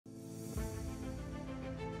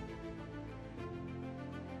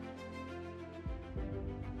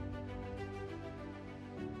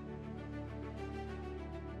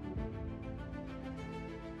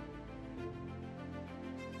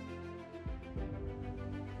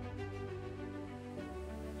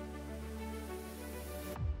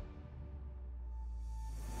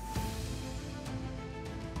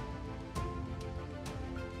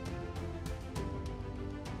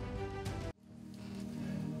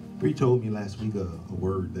Bree told me last week a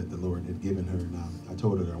word that the Lord had given her, and I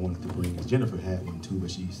told her that I wanted to bring it. Jennifer had one too,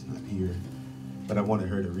 but she's not here. But I wanted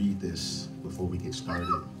her to read this before we get started,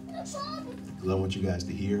 because I want you guys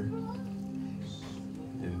to hear.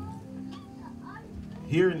 And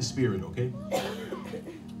hear in the spirit, okay?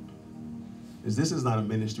 Because this is not a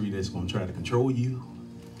ministry that's going to try to control you.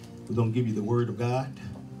 We're going to give you the word of God.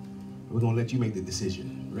 We're going to let you make the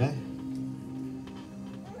decision, right?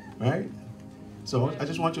 Right? So I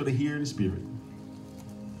just want you to hear in the spirit.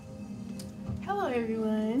 Hello,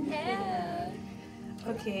 everyone. Yeah.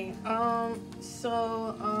 Okay, I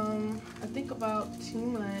think about 2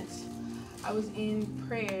 months, I was in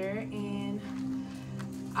prayer, and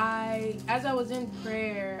as I was in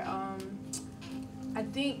prayer, I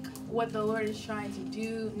think what the Lord is trying to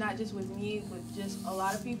do, not just with me, but just a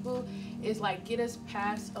lot of people, is like get us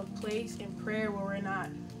past a place in prayer where we're not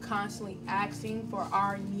constantly asking for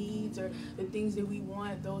our needs or the things that we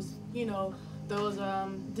want, those, you know, those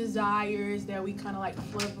desires that we kind of like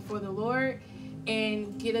flood before the Lord,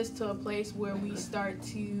 and get us to a place where we start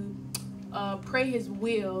to pray His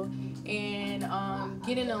will and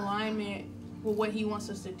get in alignment with what He wants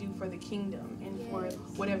us to do for the kingdom and for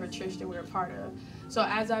whatever church that we're a part of. So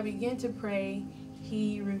as I began to pray,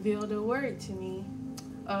 He revealed a word to me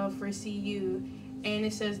for CU, and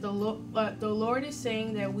it says, the Lord is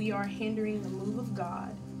saying that we are hindering the move of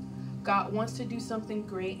God. God wants to do something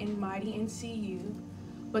great and mighty in CU,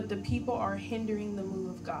 but the people are hindering the move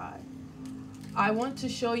of God. I want to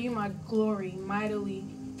show you my glory mightily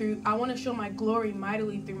through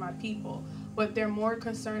my people, but they're more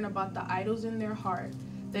concerned about the idols in their heart.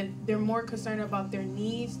 That they're more concerned about their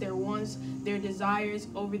needs, their wants, their desires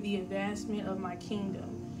over the advancement of my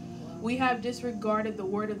kingdom. We have disregarded the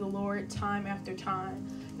word of the Lord time after time,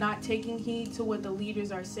 not taking heed to what the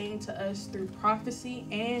leaders are saying to us through prophecy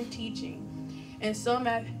and teaching. And some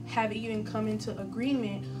have even come into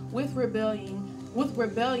agreement with rebellion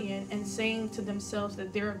and saying to themselves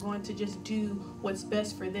that they're going to just do what's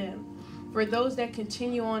best for them. For those that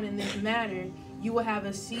continue on in this matter, you will have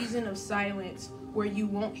a season of silence where you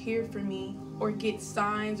won't hear from me or get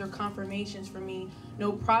signs or confirmations from me.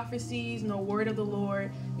 No prophecies, no word of the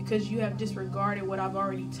Lord, because you have disregarded what I've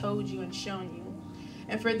already told you and shown you.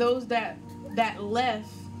 And for those that left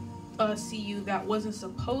CU that wasn't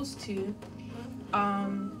supposed to,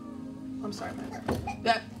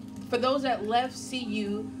 for those that left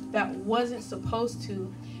CU that wasn't supposed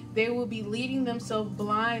to, they will be leading themselves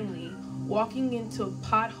blindly, walking into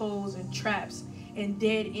potholes and traps and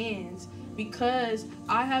dead ends, because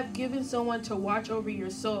I have given someone to watch over your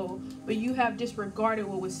soul, but you have disregarded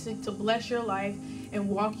what was sent to bless your life and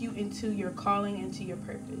walk you into your calling and to your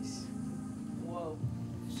purpose. Whoa.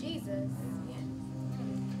 Jesus.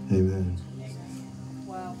 Amen.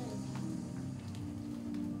 Wow.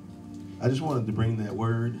 I just wanted to bring that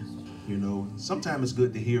word. You know, sometimes it's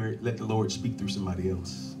good to hear it, let the Lord speak through somebody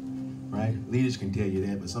else, right? Leaders can tell you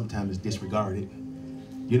that, but sometimes it's disregarded.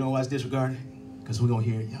 You know why it's disregarded? Because we're going to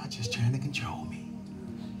hear, y'all just trying to control me.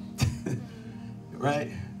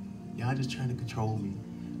 Right? Y'all just trying to control me.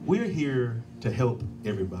 We're here to help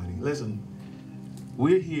everybody. Listen,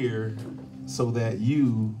 we're here so that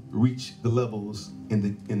you reach the levels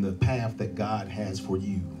in the path that God has for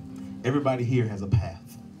you. Everybody here has a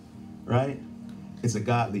path, right? It's a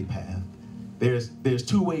godly path. There's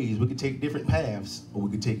two ways. We could take different paths, or we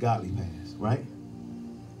could take godly paths, right?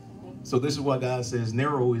 So this is why God says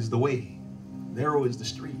narrow is the way. Narrow is the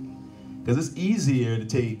street. Because it's easier to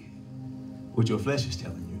take what your flesh is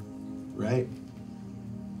telling you, right?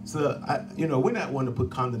 So, we're not one to put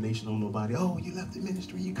condemnation on nobody. Oh, you left the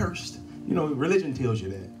ministry, you cursed. You know, religion tells you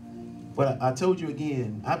that. But I told you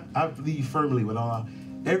again, I believe firmly with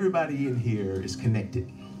everybody in here is connected,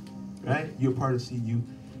 right? You're part of CU.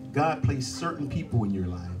 God placed certain people in your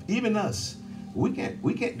life. Even us. We can't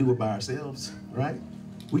do it by ourselves, right?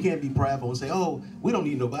 We can't be prideful and say, oh, we don't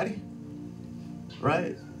need nobody,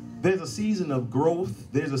 right? There's a season of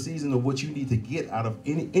growth. There's a season of what you need to get out of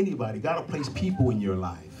anybody. God will place people in your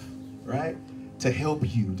life, right? To help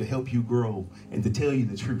you grow and to tell you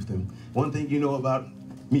the truth. And one thing you know about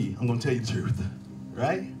me, I'm going to tell you the truth,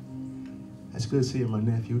 right? That's good seeing my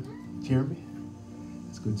nephew, Jeremy.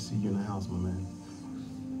 It's good to see you in the house, my man.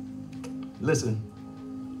 Listen,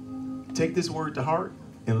 take this word to heart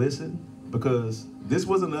and listen, because this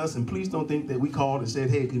wasn't us, and please don't think that we called and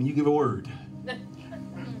said, hey, can you give a word?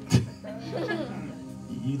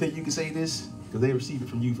 You think you can say this? Because they received it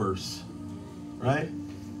from you first, right?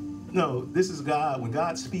 No, this is God. When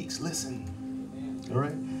God speaks, listen, all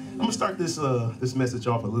right? I'm going to start this message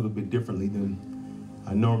off a little bit differently than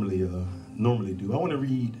I normally do. I want to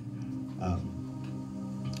read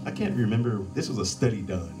I can't remember, this was a study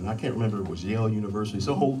done, and I can't remember if it was Yale University,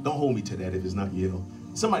 so don't hold me to that if it's not Yale.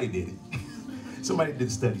 Somebody did it. Somebody did a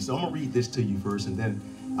study. So I'm gonna read this to you first, and then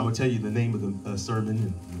I'm gonna tell you the name of the sermon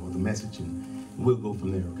and, or the message, and we'll go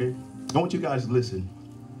from there, okay? I want you guys to listen.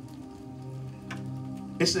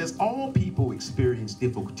 It says, all people experience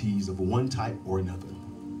difficulties of one type or another.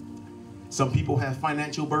 Some people have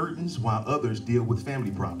financial burdens, while others deal with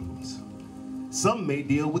family problems. Some may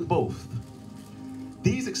deal with both.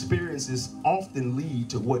 These experiences often lead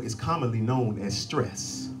to what is commonly known as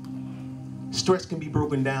stress. Stress can be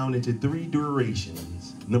broken down into 3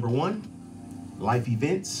 durations. Number 1, life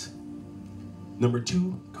events. Number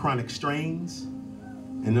 2, chronic strains.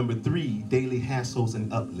 And number 3, daily hassles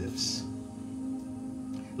and uplifts.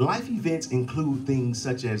 Life events include things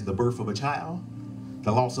such as the birth of a child,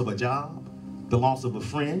 the loss of a job, the loss of a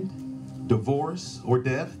friend, divorce, or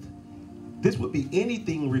death. This would be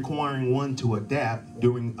anything requiring one to adapt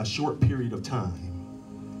during a short period of time.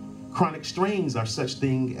 Chronic strains are such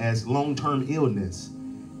things as long-term illness,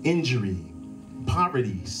 injury,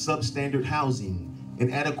 poverty, substandard housing,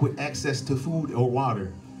 inadequate access to food or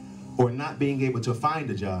water, or not being able to find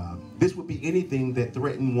a job. This would be anything that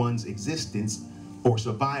threatens one's existence or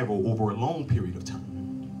survival over a long period of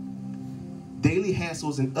time. Daily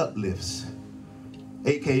hassles and uplifts,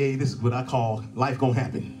 AKA this is what I call life gonna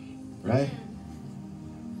happen. Right?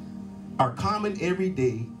 Are common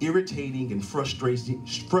everyday, irritating and frustrating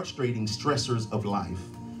stressors of life,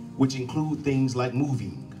 which include things like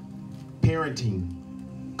moving, parenting,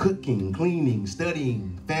 cooking, cleaning,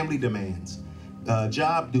 studying, family demands,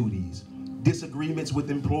 job duties, disagreements with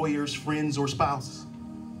employers, friends, or spouses,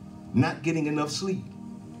 not getting enough sleep.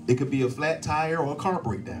 It could be a flat tire or a car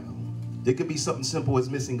breakdown. It could be something simple as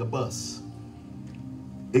missing a bus.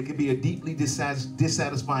 It could be a deeply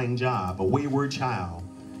dissatisfying job, a wayward child,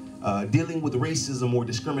 dealing with racism or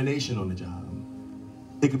discrimination on the job.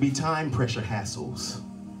 It could be time pressure hassles,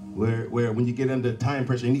 where when you get under time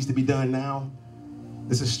pressure, it needs to be done now.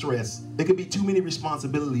 This is stress. It could be too many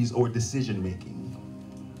responsibilities or decision making.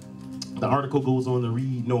 The article goes on to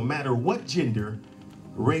read, no matter what gender,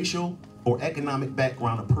 racial, or economic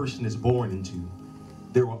background a person is born into,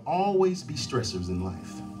 there will always be stressors in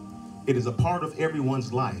life. It is a part of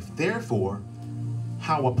everyone's life. Therefore,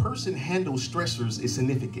 how a person handles stressors is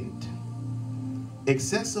significant.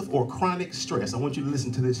 Excessive or chronic stress, I want you to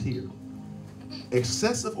listen to this here.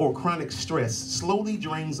 Excessive or chronic stress slowly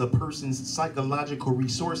drains a person's psychological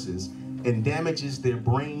resources and damages their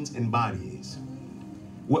brains and bodies.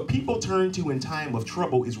 What people turn to in time of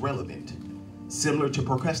trouble is relevant. Similar to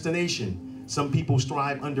procrastination, some people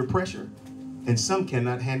strive under pressure and some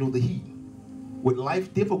cannot handle the heat. With life's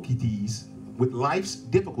difficulties,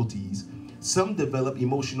 some develop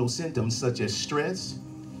emotional symptoms such as stress,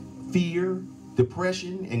 fear,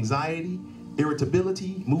 depression, anxiety,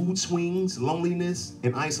 irritability, mood swings, loneliness,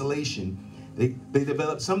 and isolation. They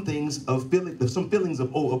develop some feelings of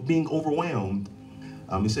being overwhelmed.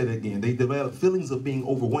 Let me say that again. They develop feelings of being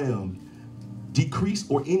overwhelmed, decrease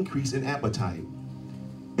or increase in appetite.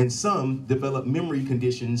 And some develop memory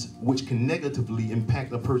conditions which can negatively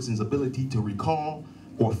impact a person's ability to recall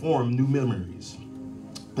or form new memories.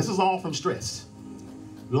 This is all from stress.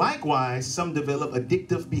 Likewise, some develop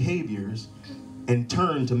addictive behaviors and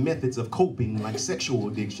turn to methods of coping like sexual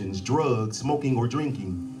addictions, drugs, smoking, or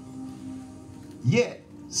drinking. Yet,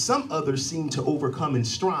 some others seem to overcome and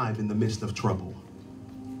strive in the midst of trouble.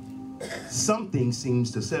 Something seems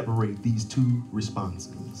to separate these 2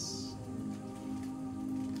 responses.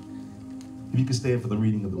 If you could stand for the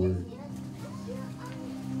reading of the word.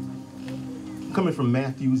 Coming from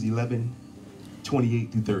Matthew 11,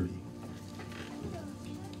 28 through 30.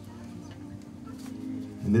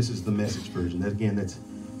 And this is the Message version. Again, that's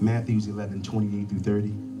Matthew 11, 28 through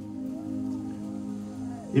 30.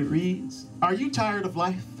 It reads, are you tired of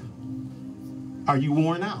life? Are you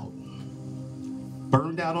worn out?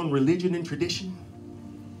 Burned out on religion and tradition?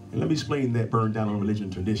 And let me explain that burned out on religion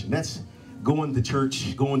and tradition. That's going to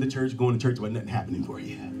church, but nothing happening for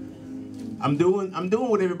you. I'm doing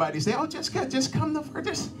what everybody say. Oh, just come to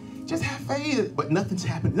church, just have faith. But nothing's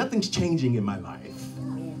happening. Nothing's changing in my life.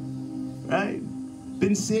 Right?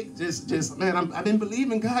 Been sick. Man. I've been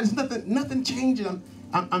believing God. There's nothing changing.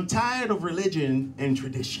 I'm tired of religion and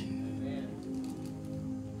tradition.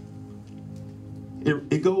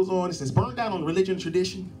 It goes on. It says, burned out on religion and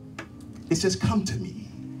tradition. It says, come to me.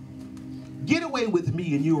 Get away with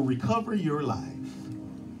me and you will recover your life.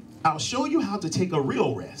 I'll show you how to take a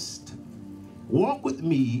real rest. Walk with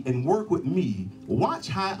me and work with me. Watch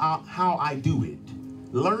how I do it.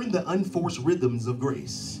 Learn the unforced rhythms of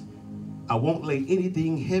grace. I won't lay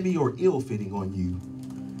anything heavy or ill-fitting on you.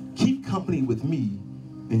 Keep company with me,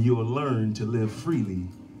 and you will learn to live freely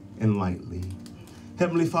and lightly.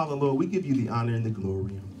 Heavenly Father, Lord, we give you the honor and the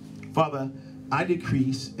glory. Father, I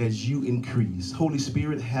decrease as you increase. Holy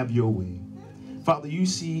Spirit, have your way. Father, you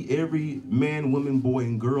see every man, woman, boy,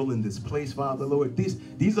 and girl in this place, Father, Lord.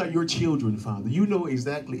 These are your children, Father. You know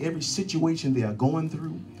exactly every situation they are going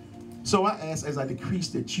through. So I ask, as I decrease,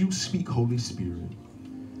 that you speak, Holy Spirit.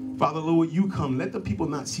 Father, Lord, you come. Let the people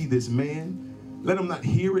not see this man. Let them not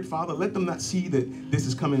hear it, Father. Let them not see that this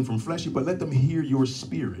is coming from fleshy, but let them hear your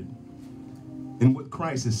spirit and what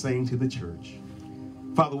Christ is saying to the church.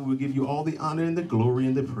 Father, we will give you all the honor and the glory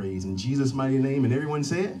and the praise. In Jesus' mighty name, and everyone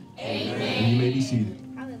said, amen. And you may be seated.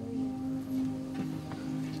 Hallelujah.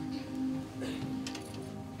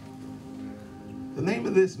 The name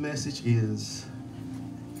of this message is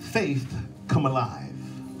Faith Come Alive.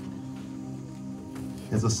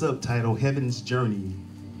 As a subtitle, Heaven's Journey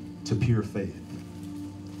to Pure Faith.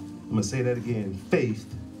 I'm going to say that again.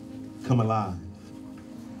 Faith Come Alive.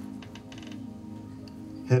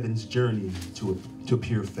 Heaven's journey to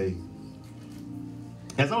pure faith.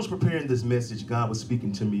 As I was preparing this message, God was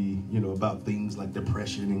speaking to me, about things like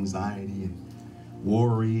depression, anxiety, and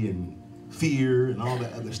worry, and fear, and all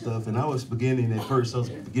that other stuff. And I was beginning to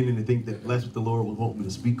think that that's what the Lord would want me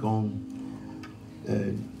to speak on,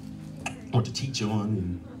 or to teach on.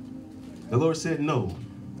 And the Lord said no.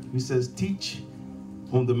 He says, teach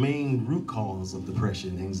on the main root cause of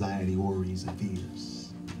depression, anxiety, worries, and fears.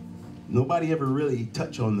 Nobody ever really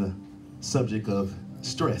touched on the subject of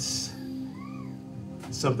stress.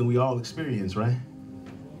 It's something we all experience, right?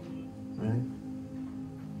 Right?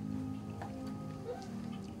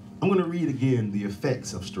 I'm going to read again the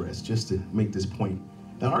effects of stress just to make this point.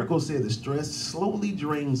 The article said that stress slowly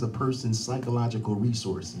drains a person's psychological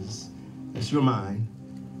resources, that's your mind,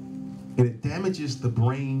 and it damages the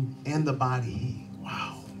brain and the body.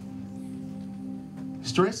 Wow.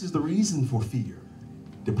 Stress is the reason for fear,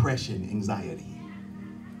 depression, anxiety,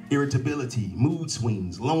 irritability, mood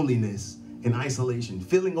swings, loneliness, and isolation,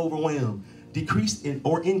 feeling overwhelmed, increase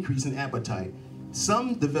in appetite.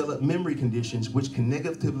 Some develop memory conditions which can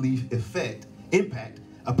negatively impact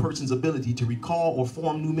a person's ability to recall or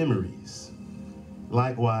form new memories.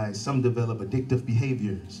 Likewise, some develop addictive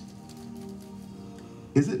behaviors.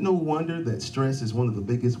 Is it no wonder that stress is one of the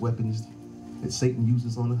biggest weapons that Satan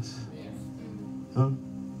uses on us? Huh?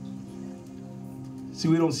 See,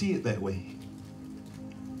 we don't see it that way.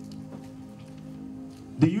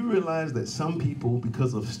 Do you realize that some people,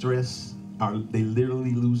 because of stress, they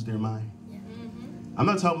literally lose their mind? I'm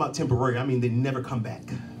not talking about temporary. I mean, they never come back.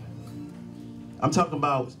 I'm talking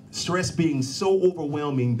about stress being so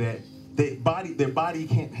overwhelming that their body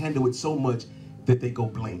can't handle it so much that they go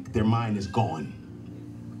blank. Their mind is gone.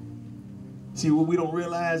 See, what we don't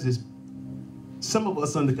realize is some of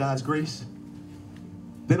us under God's grace,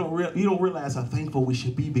 you don't realize how thankful we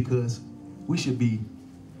should be, because we should be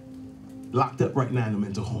locked up right now in a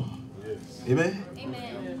mental home. Yes. Amen?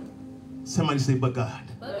 Amen. Somebody say, but God.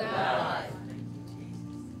 But God.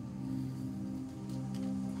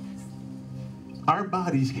 Our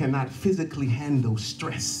bodies cannot physically handle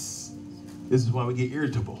stress. This is why we get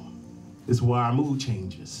irritable. This is why our mood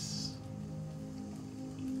changes.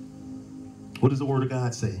 What does the Word of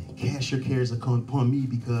God say? Cast your cares upon me,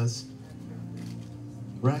 because,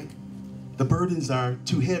 right? The burdens are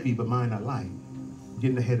too heavy, but mine are light. I'm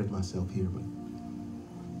getting ahead of myself here, but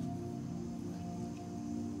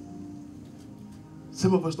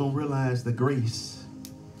some of us don't realize the grace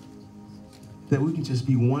that we can just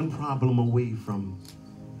be one problem away from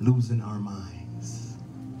losing our minds.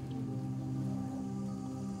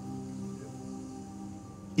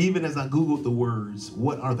 Even as I Googled the words,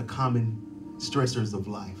 what are the common stressors of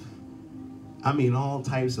life? I mean, all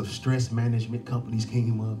types of stress management companies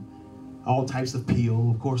came up, all types of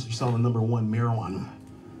pills. Of course, you saw the number one, marijuana.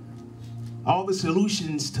 All the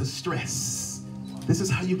solutions to stress. This is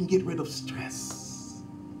how you can get rid of stress.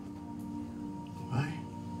 Right?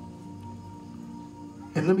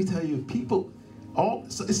 And let me tell you,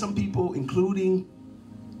 some people, including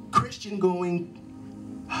Christian going,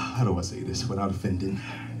 how do I say this without offending?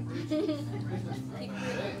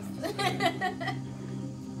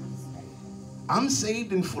 I'm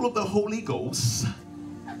saved and full of the Holy Ghost,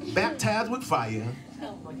 baptized with fire,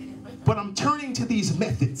 but I'm turning to these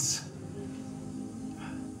methods.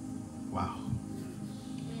 Wow.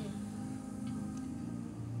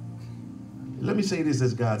 Let me say this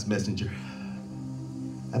as God's messenger.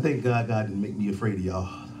 I thank God didn't make me afraid of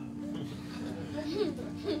y'all.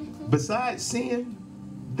 Besides sin,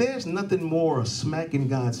 there's nothing more a smack in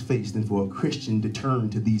God's face than for a Christian to turn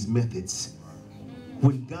to these methods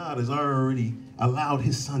when God has already allowed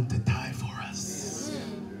his son to die for us.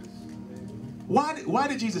 Why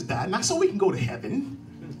did Jesus die? Not so we can go to heaven,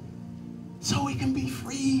 so we can be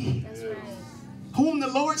free. That's right. Whom the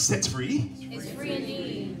Lord sets free It's free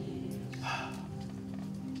indeed.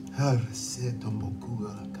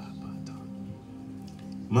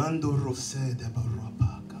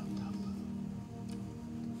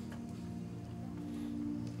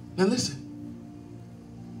 Now listen.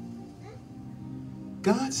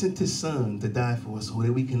 God sent his son to die for us so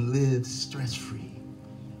that we can live stress-free.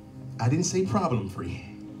 I didn't say problem-free.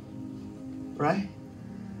 Right?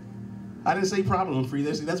 I didn't say problem-free.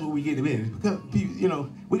 That's what we get in. Because, you know,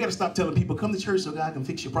 we got to stop telling people, come to church so God can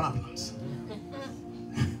fix your problems.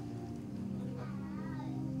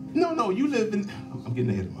 No, you live in... I'm getting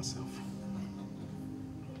ahead of myself.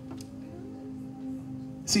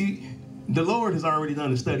 See, the Lord has already done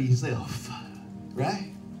the study himself.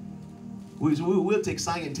 Right? We'll take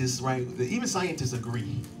scientists, right? Even scientists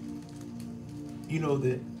agree. You know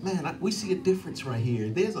that, man, we see a difference right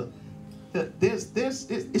here.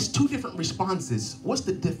 It's two different responses. What's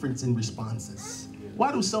the difference in responses?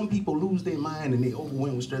 Why do some people lose their mind and they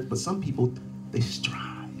overwhelmed with stress, but some people, they strive?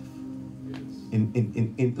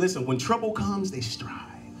 And listen, when trouble comes, they strive.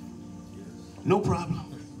 No problem.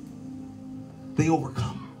 They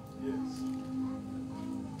overcome.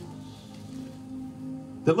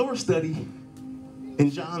 The Lord study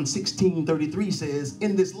in John 16:33 says,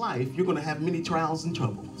 in this life, you're going to have many trials and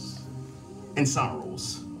troubles and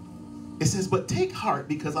sorrows. It says, but take heart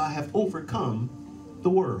because I have overcome the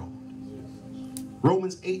world.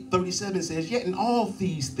 Romans 8:37 says, yet in all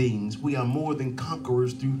these things, we are more than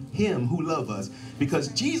conquerors through him who loved us. Because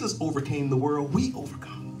Jesus overcame the world, we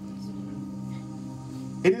overcome.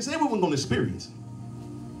 It didn't say we weren't going to experience it.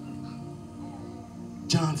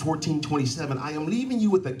 John 14:27, I am leaving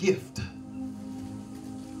you with a gift.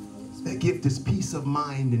 That gift is peace of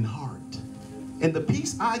mind and heart. And the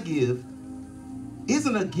peace I give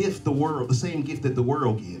isn't a gift the same gift that the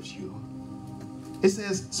world gives you. It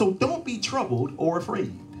says, so don't be troubled or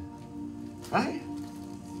afraid. Right?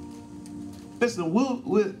 Listen, I'm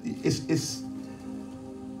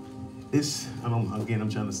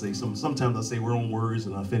trying to say sometimes I say wrong words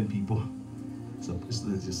and I offend people. So it's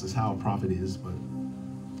just how a prophet is, but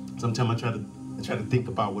sometimes I try to think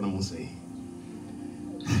about what I'm gonna say.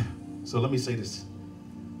 So let me say this.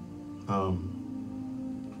 No,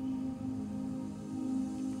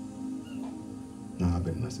 I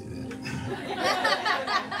better not say that.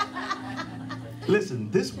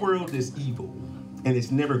 Listen, this world is evil, and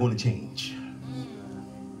it's never going to change.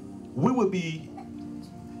 We would be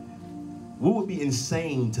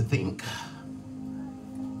insane to think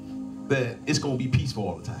that it's going to be peaceful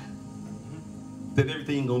all the time. That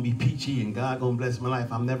everything going to be peachy and God going to bless my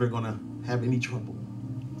life. I'm never going to have any trouble.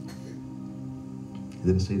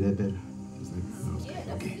 Did I say that better?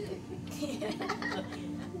 Okay.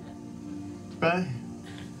 Right?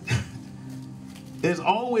 There's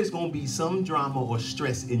always going to be some drama or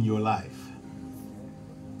stress in your life.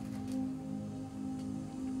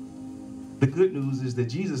 The good news is that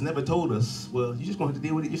Jesus never told us, well, you're just going to have to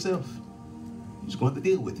deal with it yourself. You're just going to have to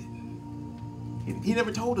deal with it. He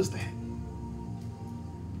never told us that.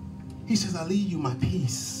 He says, I leave you my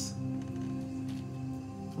peace.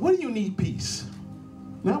 When do you need peace?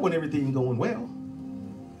 Not when everything's going well.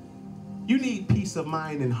 You need peace of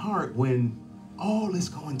mind and heart when all is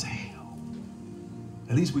going to hell.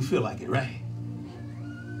 At least we feel like it, right?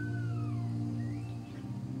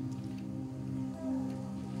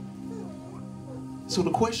 So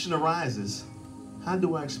the question arises, how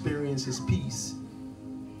do I experience his peace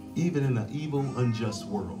even in an evil, unjust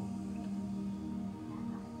world?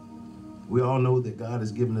 We all know that God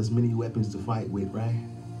has given us many weapons to fight with, right?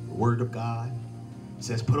 The word of God. It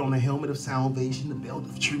says, put on the helmet of salvation, the belt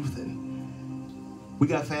of truth. And we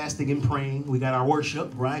got fasting and praying. We got our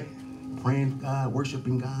worship, right? Praying for God,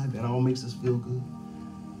 worshiping God. That all makes us feel good.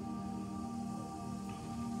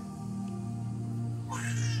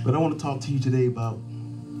 But I want to talk to you today about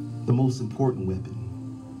the most important weapon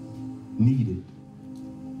needed.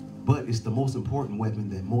 But it's the most important weapon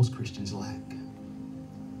that most Christians lack.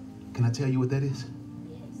 Can I tell you what that is?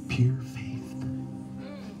 Pure faith.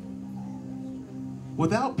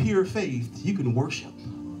 Without pure faith, you can worship,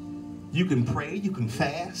 you can pray, you can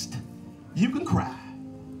fast, you can cry.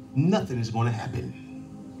 Nothing is going to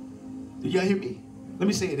happen. Did y'all hear me? Let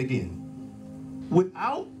me say it again.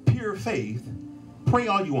 Without pure faith, pray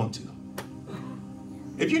all you want to.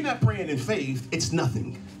 If you're not praying in faith, it's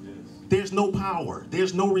nothing. There's no power.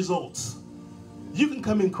 There's no results. You can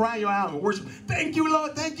come and cry your out and worship. Thank you,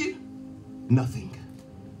 Lord. Thank you. Nothing.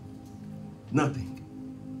 Nothing.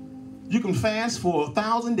 You can fast for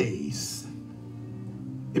 1,000 days.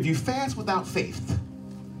 If you fast without faith.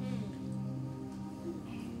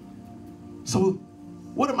 So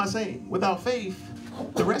what am I saying? Without faith,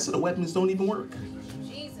 the rest of the weapons don't even work.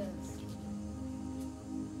 Jesus.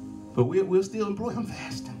 But we'll still employ. I'm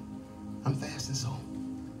fasting. I'm fasting, so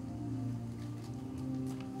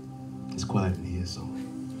it's quiet in here, so.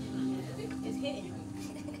 It's hitting.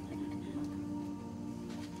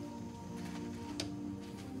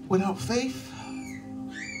 Without faith,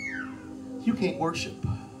 you can't worship.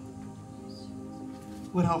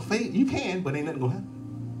 Without faith, you can, but ain't nothing gonna happen.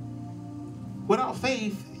 Without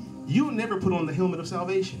faith, you'll never put on the helmet of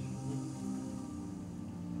salvation.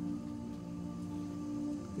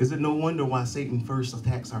 Is it no wonder why Satan first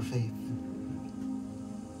attacks our faith?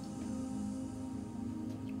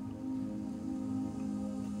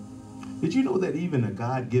 Did you know that even a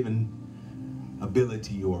God-given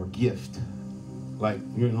ability or gift, like,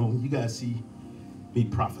 you know, you guys see me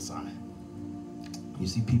prophesy. You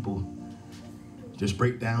see people just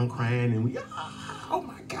break down crying and oh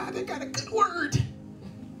my God, they got a good word.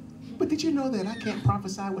 But did you know that I can't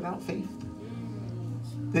prophesy without faith?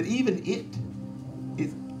 That even it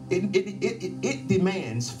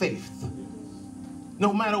demands faith.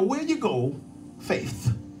 No matter where you go,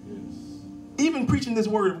 faith. Even preaching this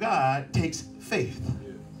word of God takes faith.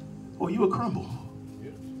 Or you will crumble.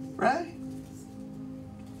 Right?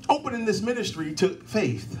 Opening this ministry took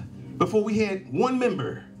faith. Before we had one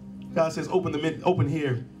member, God says, open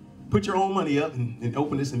here, put your own money up and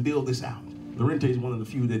open this and build this out. Lorente is one of the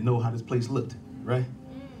few that know how this place looked, right?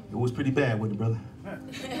 It was pretty bad, wasn't it, brother?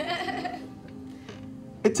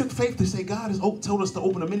 It took faith to say, God has told us to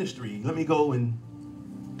open a ministry. Let me go and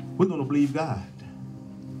we're going to believe God.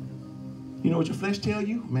 You know what your flesh tell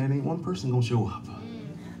you? Man, ain't one person going to show up.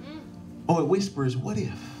 Or it whispers, what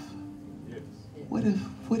if? What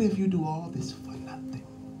if you do all this for nothing?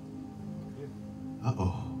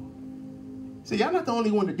 Uh-oh. See, y'all not the only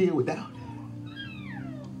one to deal with doubt.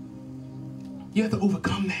 You have to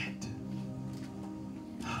overcome that.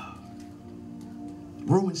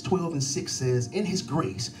 Romans 12:6 says, in his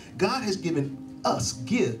grace, God has given us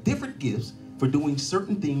different gifts for doing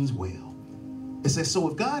certain things well. It says, so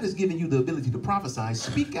if God has given you the ability to prophesy,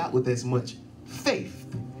 speak out with as much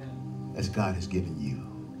faith as God has given you.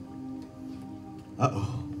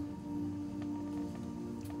 Uh-oh.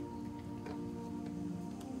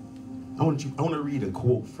 I want to read a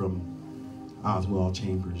quote from Oswald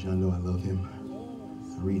Chambers. Y'all know I love him. I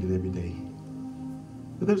read it every day.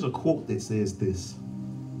 But there's a quote that says this.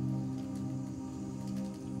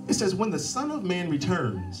 It says, when the Son of Man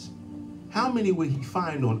returns, how many will he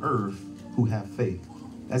find on earth who have faith?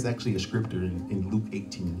 That's actually a scripture in Luke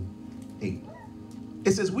 18:8.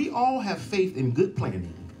 It says, we all have faith in good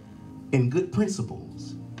planning, in good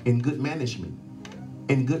principles, in good management,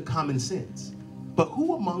 in good common sense. But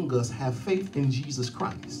who among us have faith in Jesus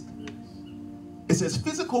Christ? It says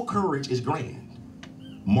physical courage is grand.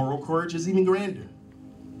 Moral courage is even grander.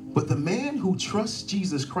 But the man who trusts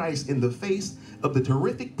Jesus Christ in the face of the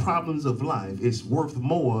terrific problems of life is worth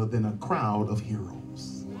more than a crowd of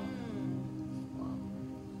heroes.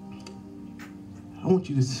 I want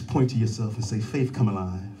you to just point to yourself and say, faith come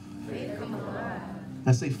alive. Faith come alive.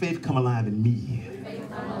 Now say, faith come alive in me. Faith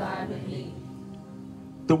come alive in me.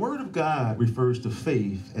 The word of God refers to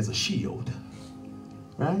faith as a shield,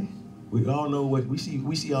 right? We all know what we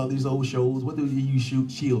see all these old shows. What do you use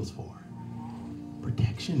shields for?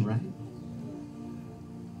 Protection, right?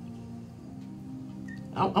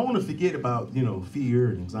 I want to forget about, fear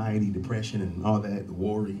and anxiety, depression, and all that, the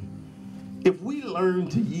worry. If we learn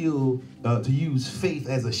to use faith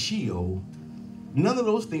as a shield, none of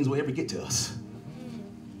those things will ever get to us.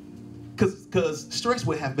 Because stress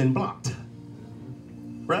would have been blocked.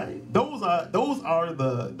 Right? Those are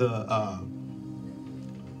the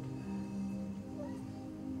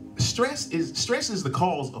stress is the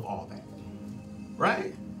cause of all that.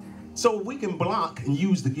 Right? So if we can block and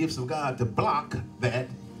use the gifts of God to block that,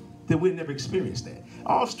 then we'll never experience that.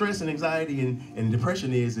 All stress and anxiety and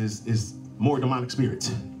depression is more demonic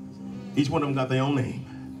spirits. Each one of them got their own name.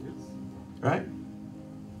 Right?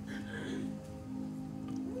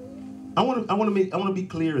 I want to be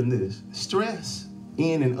clear in this. Stress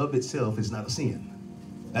in and of itself is not a sin.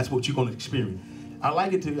 That's what you're going to experience. I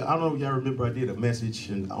like it to, I don't know if y'all remember, I did a message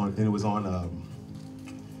and it was on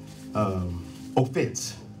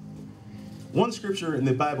offense. One scripture in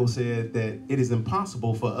the Bible said that it is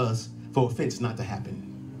impossible for offense not to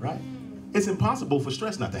happen, right? It's impossible for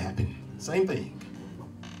stress not to happen. Same thing,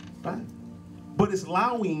 right? But it's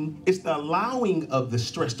the allowing of the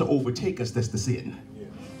stress to overtake us that's the sin,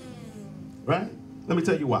 right? Let me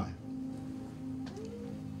tell you why.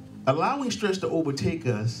 Allowing stress to overtake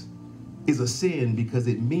us is a sin because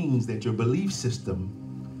it means that your belief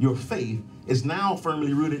system, your faith, is now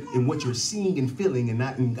firmly rooted in what you're seeing and feeling and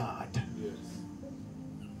not in God. Yes.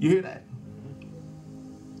 You hear that?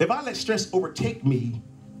 If I let stress overtake me,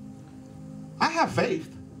 I have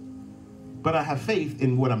faith, but I have faith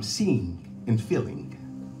in what I'm seeing and feeling.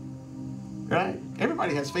 Right?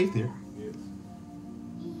 Everybody has faith here. Yes.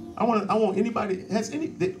 I want anybody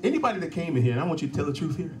that came in here, and I want you to tell the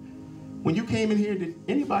truth here. When you came in here, did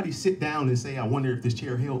anybody sit down and say, I wonder if this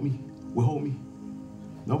chair will hold me?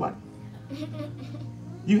 Nobody.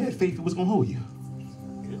 You had faith it was going to hold you.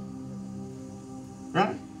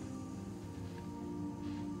 Right?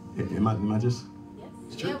 Am I just?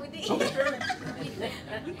 Yes. Yeah, we did. Okay.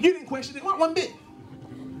 You didn't question it one bit.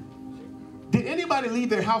 Did anybody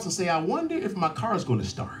leave their house and say, I wonder if my car is going to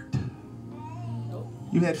start? Nope.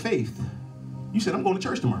 You had faith. You said, I'm going to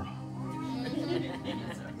church tomorrow.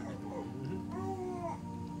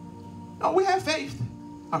 No, we have faith.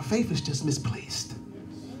 Our faith is just misplaced.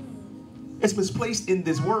 It's misplaced in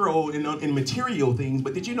this world, in material things.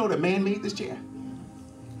 But did you know that man made this chair?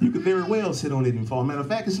 You could very well sit on it and fall. Matter of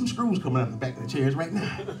fact, there's some screws coming out of the back of the chairs right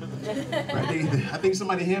now. Right? I think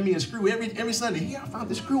somebody hand me a screw every Sunday. Here, I found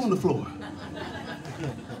this screw on the floor.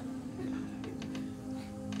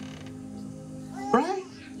 Right?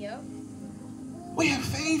 Yep. We have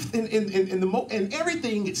faith in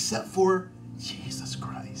everything except for Jesus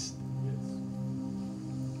Christ.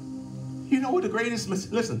 You know what the greatest,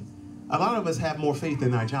 listen, a lot of us have more faith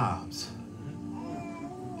in our jobs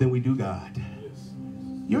than we do God.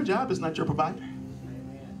 Your job is not your provider.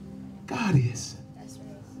 God is. That's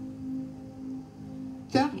right.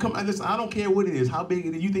 Yeah, come on, listen, I don't care what it is, how big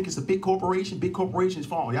it is. You think it's a big corporation? Big corporations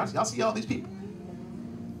fall. Y'all see all these people?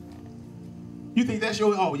 You think that's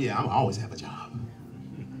your, oh yeah, I always have a job.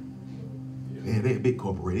 Yeah, they're a big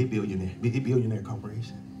corporation, they billionaire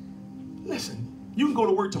corporation. Listen, you can go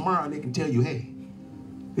to work tomorrow and they can tell you, hey,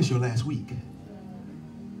 it's your last week.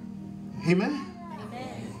 Amen?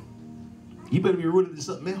 Amen. You better be rooted in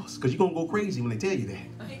something else, because you're going to go crazy when they tell you that.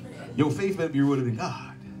 Your faith better be rooted in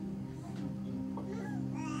God.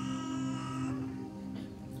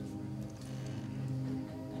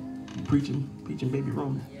 You preaching baby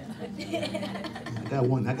Roman?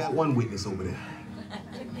 I got one witness over there.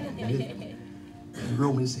 And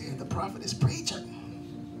Roman said, the prophet is preaching.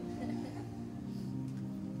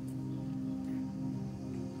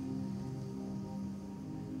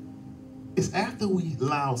 It's after we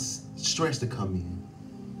allow stress to come in.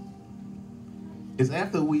 It's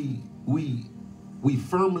after we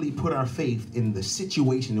firmly put our faith in the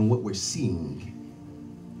situation and what we're seeing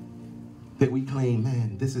that we claim,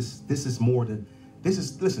 man, this is more than,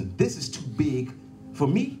 listen, this is too big for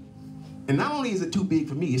me. And not only is it too big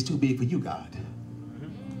for me, it's too big for you, God.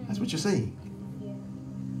 That's what you're saying.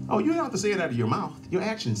 Oh, you don't have to say it out of your mouth. Your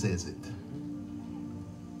action says it.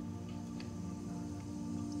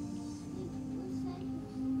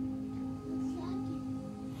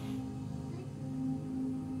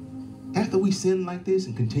 After we sin like this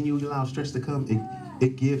and continue to allow stress to come,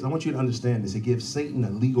 it gives, I want you to understand this, it gives Satan a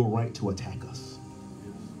legal right to attack us.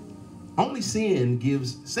 Only sin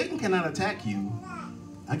gives, Satan cannot attack you.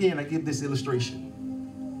 Again, I give this illustration.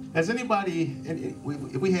 Has anybody,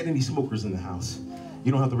 if we had any smokers in the house,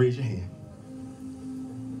 you don't have to raise your hand,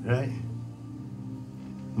 right?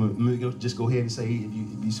 I'm gonna just go ahead and say, if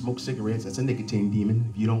you smoke cigarettes, that's a nicotine demon.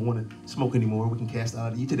 If you don't want to smoke anymore, we can cast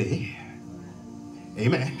out of you today.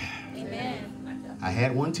 Amen. Amen. I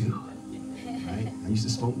had one too. Right? I used to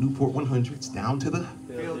smoke Newport 100s down to the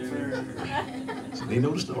filter. So they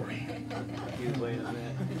know the story.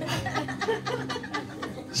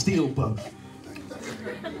 Steel puff.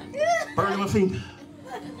 Burning my finger.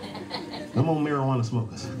 Come on, marijuana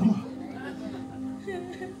smokers. Come on.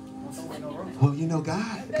 Well, you know,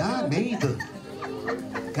 God made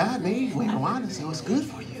marijuana, so it's good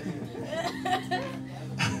for you.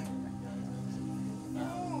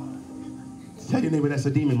 Tell your neighbor that's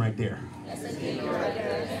a demon right there. That's a demon right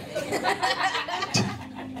there.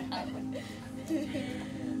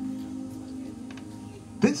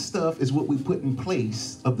 This stuff is what we put in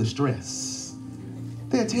place of the stress.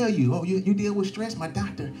 They'll tell you, oh, you deal with stress? My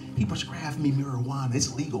doctor, he prescribed me marijuana.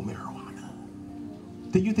 It's legal marijuana.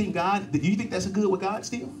 Do you think that's good with God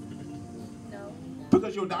still? No.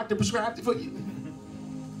 Because your doctor prescribed it for you?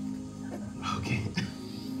 Okay.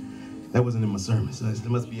 That wasn't in my sermon, so it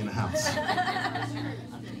must be in the house.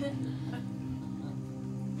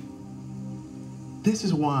 This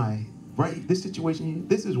is why, right, this situation here,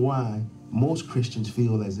 this is why most Christians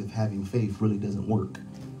feel as if having faith really doesn't work.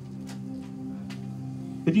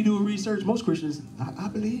 If you do a research, most Christians, I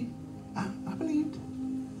believe. I believed.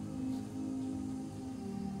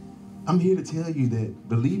 I'm here to tell you that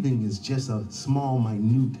believing is just a small,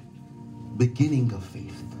 minute beginning of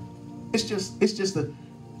faith. It's just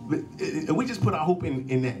we just put our hope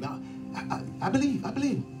in that. I believe. I'm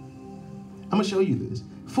gonna show you this.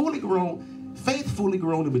 Faith fully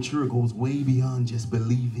grown and mature goes way beyond just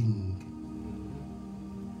believing.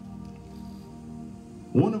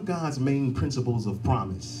 One of God's main principles of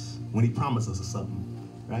promise, when he promises us something,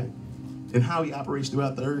 right? And how he operates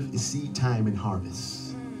throughout the earth is seed time and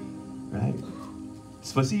harvest, right?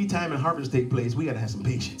 So for seed time and harvest to take place, we gotta have some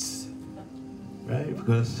patience, right?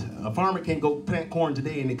 Because a farmer can't go plant corn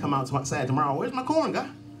today and then come outside tomorrow. Where's my corn, God?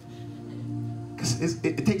 Because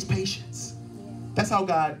it takes patience. That's how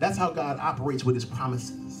God operates with his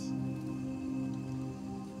promises.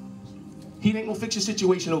 He ain't gonna fix your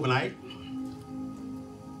situation overnight.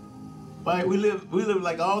 Right? We live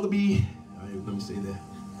like all the be. All right, let me say that.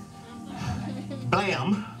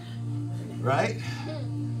 Blam, right?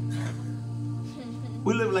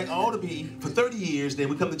 We live like all the be for 30 years. Then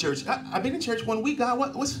we come to church. I've been in church 1 week. God,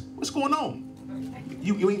 what's going on?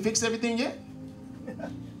 You ain't fixed everything yet?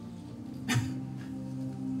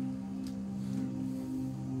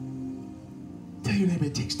 Tell your neighbor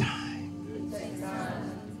it takes time.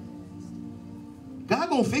 God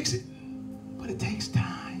gonna fix it, but it takes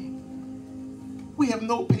time. We have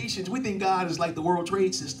no patience. We think God is like the World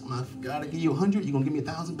Trade System. I've got to give you 100, you're gonna give me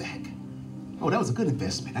 1,000 back. Oh, that was a good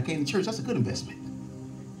investment. I came to church, that's a good investment.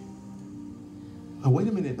 Oh, wait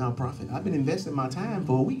a minute now, prophet. I've been investing my time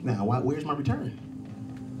for a week now. Where's my return?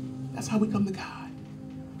 That's how we come to God.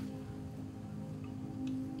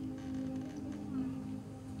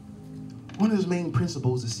 One of his main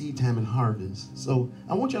principles is seed time and harvest. So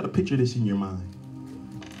I want y'all to picture this in your mind.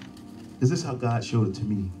 Is this how God showed it to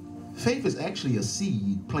me? Faith is actually a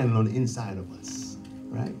seed planted on the inside of us,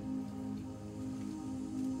 right?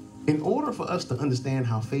 In order for us to understand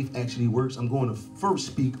how faith actually works, I'm going to first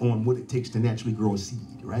speak on what it takes to naturally grow a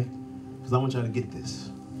seed, right? Because I want y'all to get this.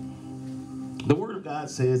 The Word of God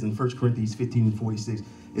says in 1 Corinthians 15:46,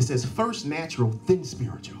 it says, first natural, then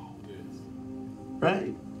spiritual,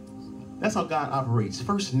 right? That's how God operates.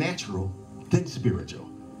 First natural, then spiritual.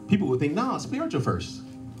 People would think, no, spiritual first.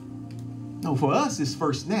 No, for us, it's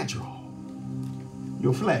first natural.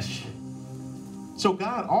 Your flesh. So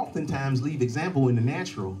God oftentimes leaves example in the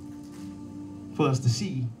natural for us to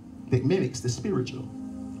see that mimics the spiritual,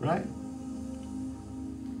 right?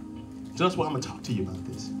 So that's why I'm going to talk to you about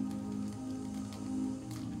this.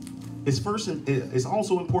 It's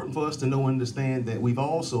also important for us to know and understand that we've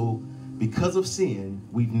also, because of sin,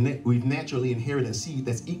 we've naturally inherited a seed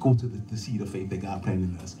that's equal to the seed of faith that God planted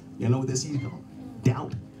in us. You know what that seed is called?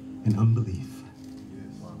 Doubt and unbelief.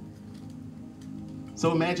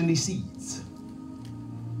 So imagine these seeds.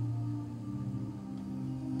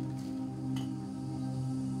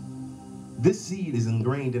 This seed is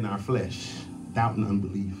ingrained in our flesh, doubt and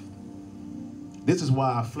unbelief. This is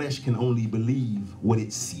why our flesh can only believe what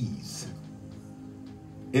it sees.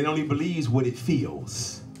 It only believes what it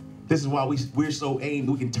feels. This is why we're so aimed,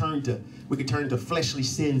 we can turn to fleshly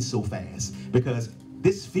sin so fast, because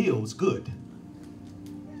this feels good.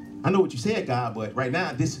 I know what you said, God, but right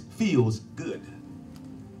now this feels good.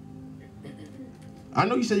 I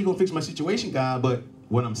know you said you're gonna fix my situation, God, but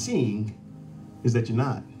what I'm seeing is that you're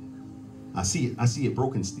not. I see it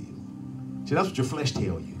broken still. See, that's what your flesh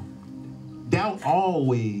tells you. Doubt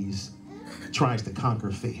always tries to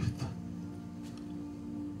conquer faith.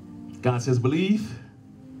 God says, believe.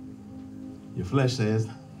 Your flesh says,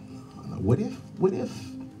 what if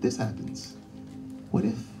this happens? What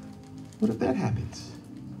if that happens?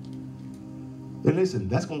 And listen,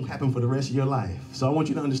 that's going to happen for the rest of your life. So I want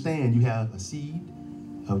you to understand you have a seed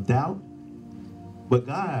of doubt. But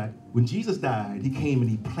God, when Jesus died, he came and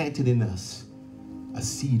he planted in us a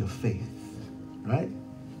seed of faith, right?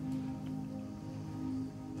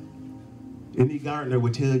 Any gardener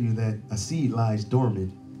would tell you that a seed lies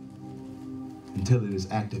dormant until it is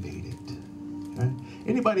activated. Right?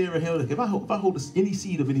 Anybody ever held it? If I hold any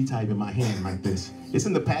seed of any type in my hand like this, it's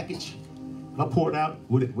in the package. If I pour it out,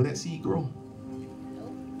 would that seed grow?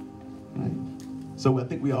 Right? So I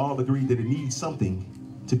think we all agree that it needs something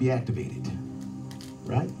to be activated.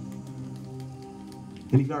 Right?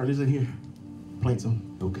 Any gardeners in here? Plant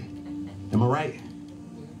some? Okay. Am I right?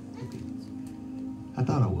 Okay. I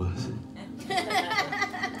thought I was.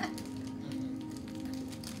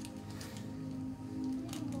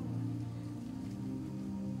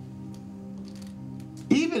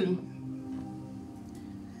 Even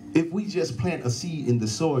if we just plant a seed in the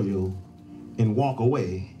soil and walk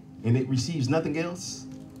away and it receives nothing else,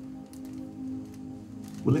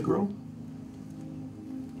 Will it grow?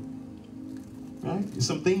 Right? There's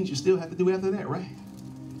some things you still have to do after that, right?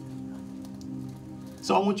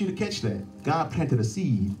 So I want you to catch that. God planted a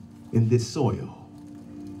seed in this soil,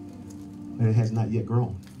 and it has not yet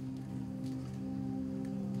grown.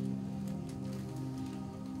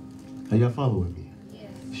 Are y'all following me?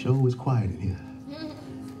 Yes. Show is quiet in here.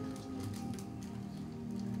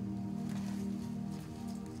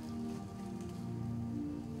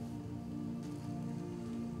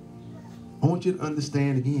 I want you to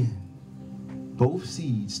understand again, both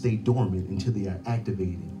seeds stay dormant until they are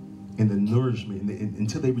activated in the nourishment,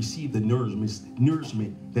 until they receive the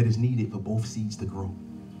nourishment that is needed for both seeds to grow.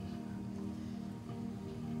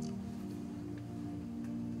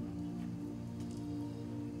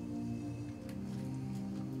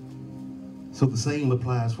 So the same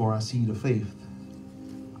applies for our seed of faith.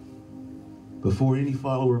 Before any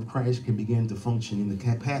follower of Christ can begin to function in the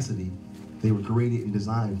capacity they were created and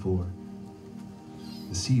designed for,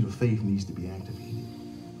 the seed of faith needs to be activated.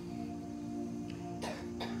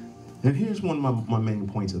 And here's one of my main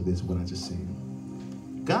points of this, what I just said.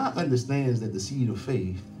 God understands that the seed of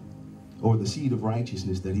faith, or the seed of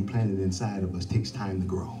righteousness that he planted inside of us, takes time to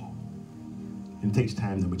grow. And takes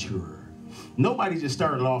time to mature. Nobody just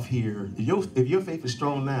started off here. If your faith is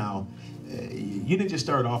strong now, you didn't just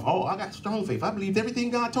start off, oh, I got strong faith. I believed everything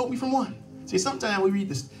God told me from one. See, sometimes we read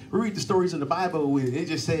the stories in the Bible, and it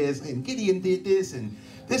just says, and Gideon did this, and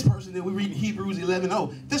this person, that we read in Hebrews 11,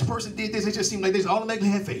 oh, this person did this. It just seemed like they just automatically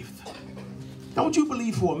had faith. Don't you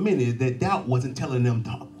believe for a minute that doubt wasn't telling them,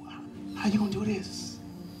 how you gonna do this?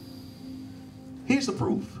 Here's the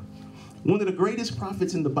proof. One of the greatest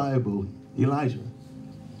prophets in the Bible, Elijah,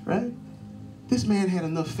 right? This man had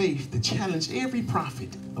enough faith to challenge every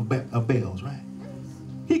prophet of Baal's, right?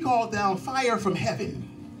 He called down fire from heaven,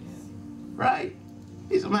 right?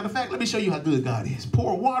 As a matter of fact, let me show you how good God is.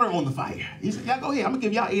 Pour water on the fire. He said, y'all go ahead. I'm going to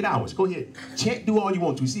give y'all 8 hours. Go ahead. Chant, do all you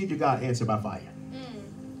want to. See if your God answers by fire.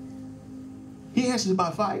 He answers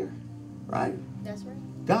by fire, right? That's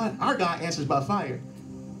right. Our God answers by fire.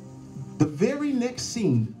 The very next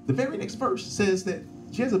scene, the very next verse says that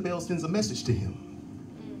Jezebel sends a message to him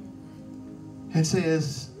and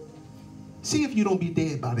says, see if you don't be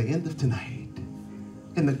dead by the end of tonight.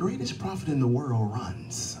 And the greatest prophet in the world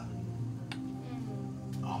runs.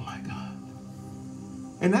 Oh my God.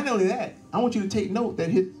 And not only that, I want you to take note that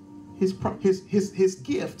his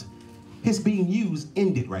gift, his being used,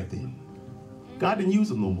 ended right then. God didn't use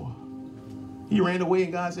him no more. He ran away,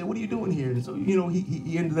 and God said, what are you doing here? And so, you know,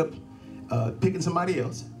 he ended up picking somebody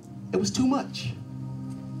else. It was too much,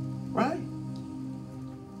 right?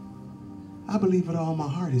 I believe with all my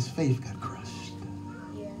heart his faith got crushed.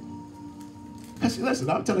 Yeah. Because listen,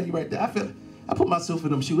 I'm telling you right there, I put myself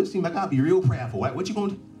in them shoes. It seemed like I'd be real prayerful. Right? What you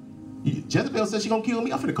gonna do? Jezebel says she's gonna kill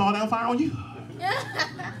me. I'm finna call down fire on you.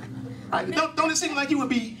 Right? Don't it seem like you would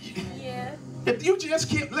be? Yeah. If you just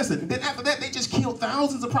killed, listen, then after that, they just killed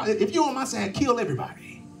thousands of prophets. If you're on my side, kill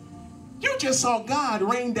everybody. You just saw God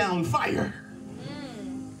rain down fire.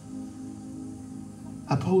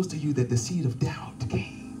 I pose to you that the seed of doubt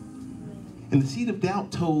came. And the seed of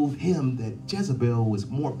doubt told him that Jezebel was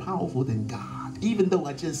more powerful than God, even though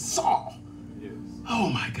I just saw. Yes. Oh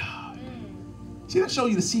my God. See, I show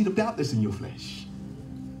you the seed of doubt that's in your flesh.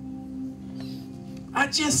 I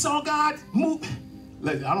just saw God move.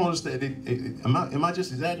 I don't understand. Am I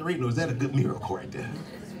just exaggerating, or is that a good miracle right there?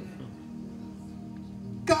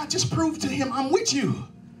 God just proved to him, I'm with you.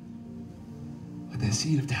 But that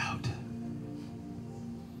seed of doubt.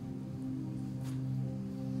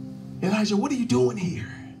 Elijah, what are you doing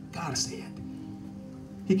here? God said.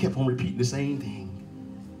 He kept on repeating the same thing.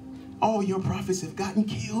 All your prophets have gotten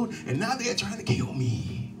killed, and now they're trying to kill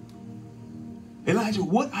me. Elijah,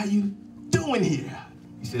 what are you doing here?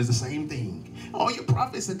 He says the same thing. All your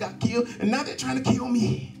prophets have got killed, and now they're trying to kill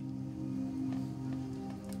me.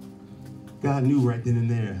 God knew right then and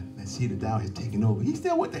there that seed of doubt had taken over. He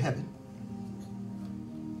still went to heaven.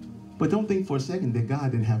 But don't think for a second that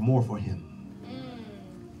God didn't have more for him.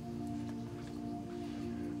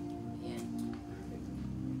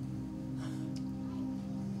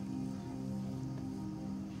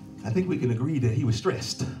 I think we can agree that he was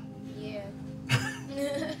stressed. Yeah.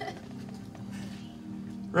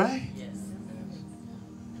 Right? Yes.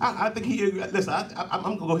 I think listen, I'm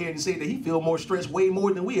going to go ahead and say that he feel more stressed way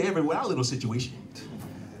more than we ever with our little situation.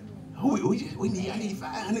 I need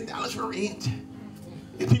 $500 for rent.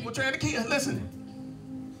 And people trying to kill. Listen,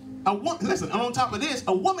 and on top of this,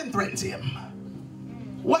 a woman threatens him.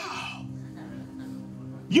 Wow.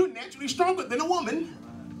 You're naturally stronger than a woman.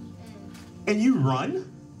 And you run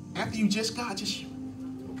after you just got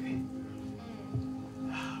okay.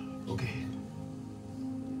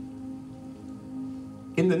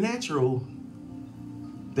 In the natural,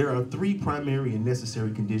 there are 3 primary and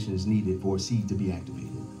necessary conditions needed for a seed to be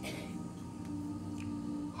activated.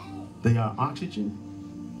 They are oxygen,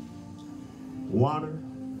 water,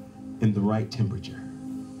 and the right temperature.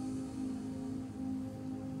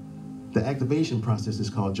 The activation process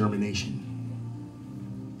is called germination.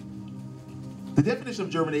 The definition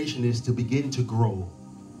of germination is to begin to grow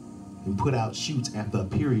and put out shoots after a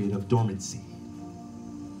period of dormancy.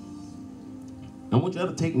 I want y'all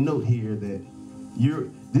to take note here that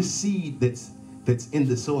this seed that's in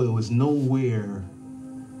the soil is nowhere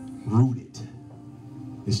rooted.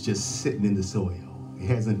 It's just sitting in the soil. It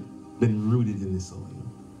hasn't been rooted in the soil.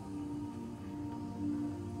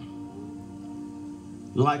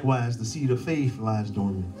 Likewise, the seed of faith lies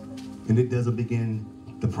dormant, and it doesn't begin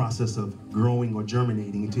the process of growing or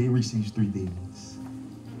germinating until it receives 3 things.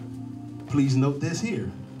 Please note this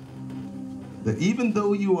here, that even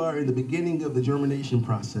though you are in the beginning of the germination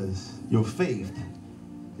process, your faith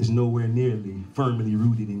is nowhere nearly firmly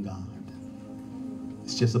rooted in God.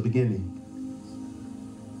 It's just a beginning.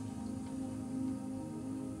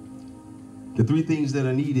 The 3 things that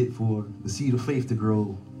are needed for the seed of faith to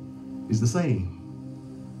grow is the same.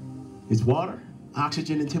 It's water,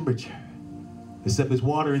 oxygen, and temperature. Except it's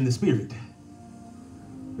water in the spirit,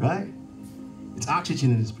 right? It's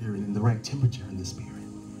oxygen in the spirit and the right temperature in the spirit.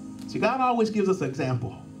 See, God always gives us an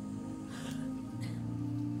example.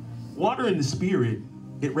 Water in the spirit,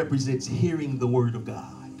 it represents hearing the word of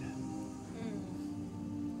God,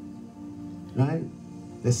 right?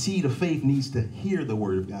 The seed of faith needs to hear the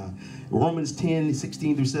word of God. Romans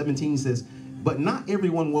 10:16-17 says, but not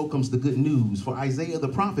everyone welcomes the good news. For Isaiah the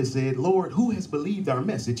prophet said, Lord, who has believed our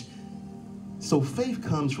message? So faith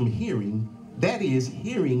comes from hearing, that is,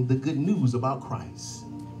 hearing the good news about Christ.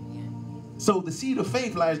 So the seed of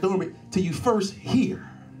faith lies dormant till you first hear,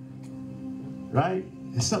 right?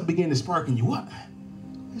 And something begin to spark in you. What?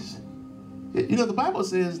 You know, the Bible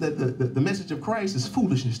says that the message of Christ is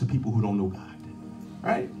foolishness to people who don't know God,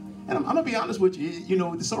 right? And I'm going to be honest with you. You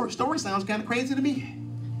know, the story sounds kind of crazy to me.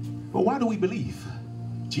 But why do we believe?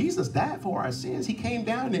 Jesus died for our sins. He came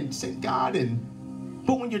down and sent God.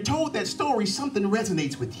 But when you're told that story, something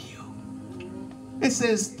resonates with you. It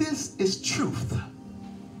says, this is truth,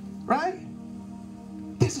 right?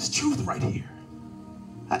 This is truth right here.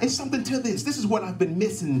 It's something to this. This is what I've been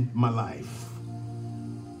missing in my life.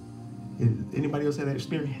 Anybody else have that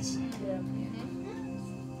experience? Yeah.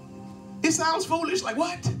 It sounds foolish. Like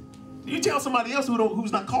what? You tell somebody else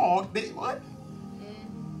who's not called, what?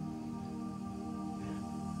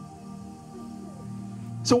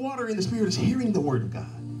 So water in the spirit is hearing the word of God.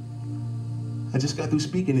 I just got through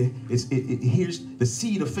speaking it. It hears, the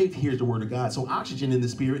seed of faith hears the word of God. So oxygen in the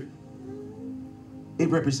spirit, it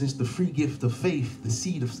represents the free gift of faith, the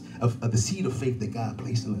seed of the seed of faith that God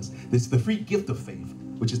placed in us. It's the free gift of faith,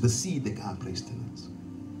 which is the seed that God placed in us.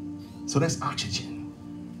 So that's oxygen.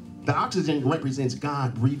 The oxygen represents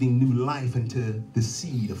God breathing new life into the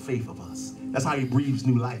seed of faith of us. That's how he breathes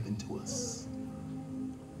new life into us,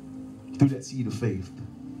 through that seed of faith.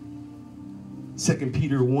 2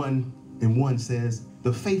 Peter 1:1 says,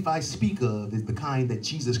 the faith I speak of is the kind that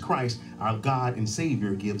Jesus Christ, our God and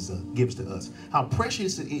Savior, gives to us. How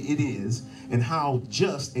precious it is, and how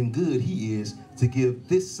just and good he is to give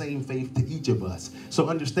this same faith to each of us. So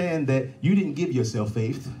understand that you didn't give yourself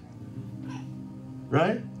faith,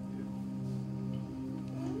 right?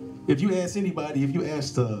 If you ask anybody,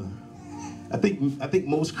 I think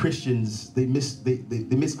most Christians, they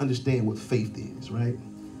misunderstand what faith is, right?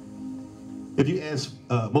 If you ask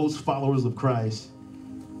most followers of Christ,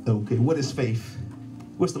 okay, what is faith?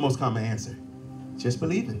 What's the most common answer? Just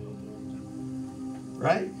believing,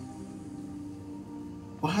 right?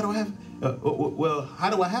 Well, how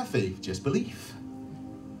do I have faith? Just belief,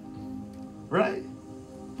 right?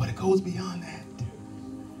 But it goes beyond that.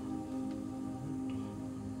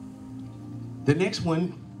 The next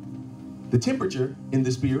one, the temperature in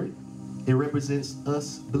the spirit, it represents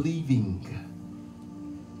us believing.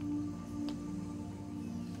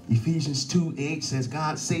 Ephesians 2:8 says,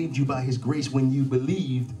 God saved you by his grace when you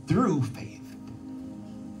believed through faith.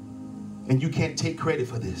 And you can't take credit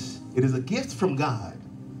for this. It is a gift from God.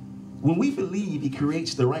 When we believe, he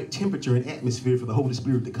creates the right temperature and atmosphere for the Holy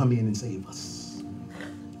Spirit to come in and save us.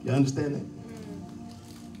 You understand that?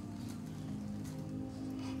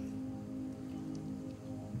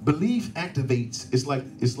 Belief activates, it's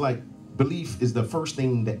like belief is the first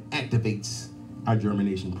thing that activates our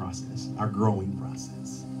germination process, our growing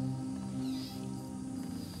process.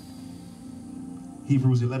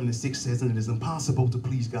 Hebrews 11:6 says, and it is impossible to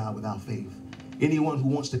please God without faith. Anyone who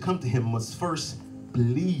wants to come to him must first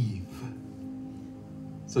believe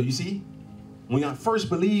So you see, when I first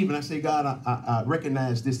believe and I say, God, I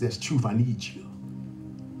recognize this, that's truth, I need you.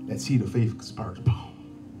 That seed of faith sparks, boom.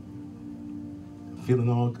 Feeling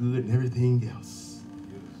all good and everything else.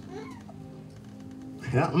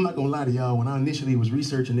 And I'm not gonna lie to y'all, when I initially was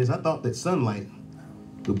researching this, I thought that sunlight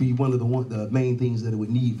would be one of the main things that it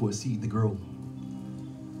would need for a seed to grow.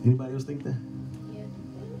 Anybody else think that? Yeah.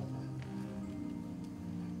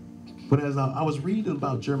 But as I was reading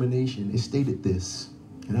about germination, it stated this,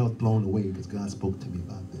 and I was blown away because God spoke to me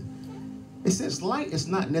about this. It says light is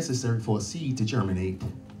not necessary for a seed to germinate.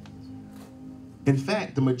 In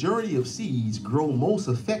fact, the majority of seeds grow most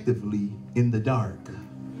effectively in the dark.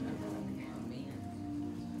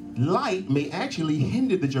 Light may actually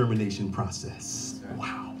hinder the germination process.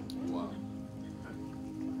 Wow.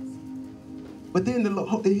 But then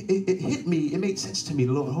it hit me, it made sense to me.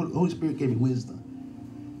 The Holy Spirit gave me wisdom.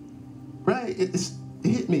 Right? It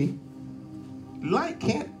hit me. Light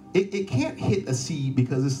can't hit a seed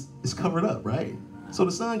because it's covered up, right? So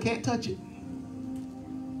the sun can't touch it.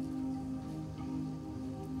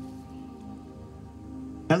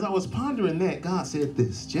 As I was pondering that, God said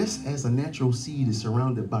this: just as a natural seed is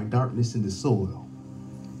surrounded by darkness in the soil,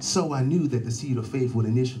 so I knew that the seed of faith would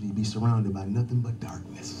initially be surrounded by nothing but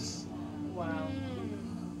darkness. Wow.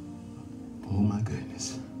 Oh my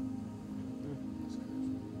goodness.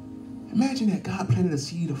 Imagine that God planted a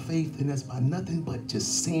seed of faith and that's by nothing but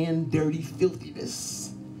just sin, dirty,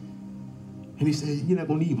 filthiness. And he said, you're not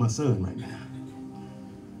gonna need my son right now.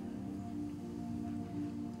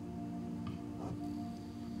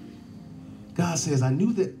 God says, I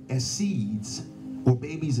knew that as seeds or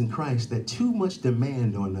babies in Christ, that too much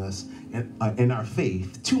demand on us and our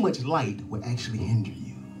faith, too much light would actually hinder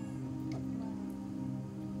you.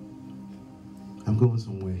 I'm going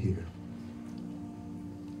somewhere here.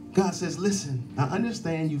 God says, listen, I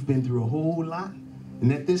understand you've been through a whole lot,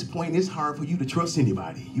 and at this point, it's hard for you to trust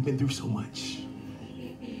anybody. You've been through so much.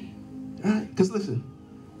 All right? Because listen,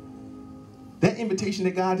 that invitation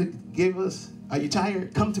that God gave us, are you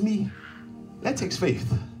tired? Come to me. That takes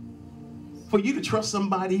faith. For you to trust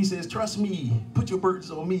somebody, he says, trust me, put your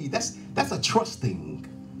burdens on me. That's a trust thing.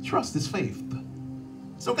 Trust is faith.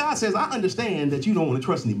 So God says, I understand that you don't want to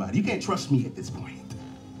trust anybody. You can't trust me at this point.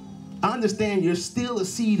 I understand you're still a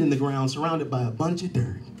seed in the ground surrounded by a bunch of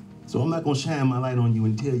dirt. So I'm not going to shine my light on you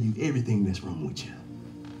and tell you everything that's wrong with you.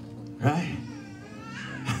 Right?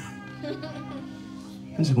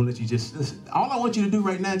 I'm just going to let you just listen. All I want you to do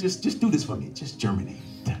right now, just do this for me. Just germinate.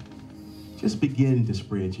 Just begin to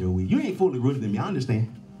spread your wheat. You ain't fully rooted in me, I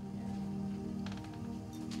understand.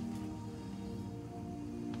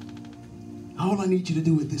 All I need you to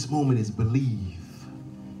do at this moment is believe.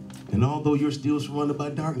 And although you're still surrounded by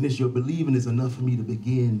darkness, your believing is enough for me to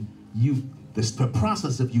begin the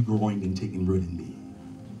process of you growing and taking root in me.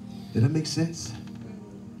 Did that make sense?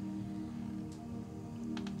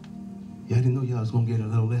 Yeah, I didn't know y'all was going to get a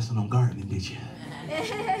little lesson on gardening, did you? It's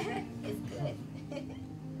good.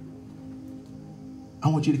 I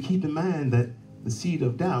want you to keep in mind that the seed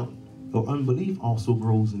of doubt or unbelief also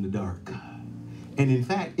grows in the dark. And in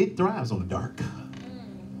fact, it thrives on the dark.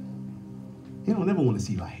 You don't ever want to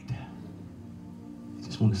see light. You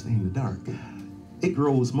just want to stay in the dark. It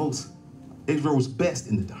grows best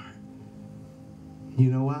in the dark. You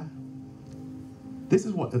know why? This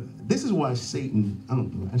is why Satan, I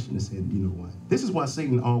shouldn't have said, you know why. This is why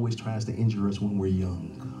Satan always tries to injure us when we're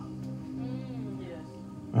young.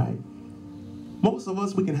 Right? Most of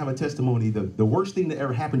us, we can have a testimony. The worst thing that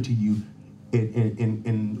ever happened to you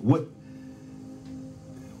and what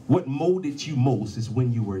molded you most is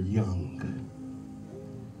when you were young.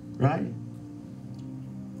 Right?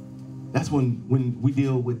 That's when we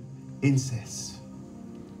deal with incest,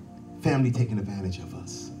 family taking advantage of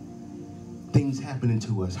us, things happening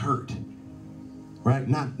to us, hurt, right?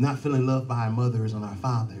 Not feeling loved by our mothers and our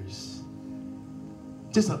fathers.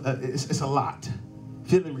 Just it's a lot.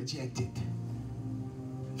 Feeling rejected.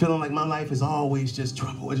 Feeling like my life is always just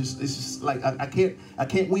trouble. It's just like I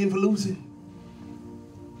can't win for losing.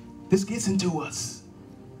 This gets into us.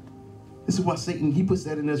 This is why Satan, he puts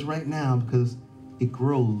that in us right now, because it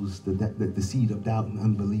grows the seed of doubt and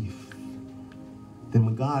unbelief. Then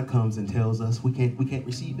when God comes and tells us we can't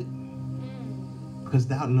receive it, because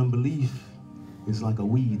doubt and unbelief is like a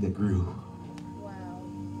weed that grew. Wow.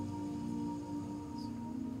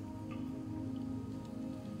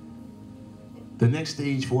 The next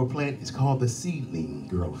stage for a plant is called the seedling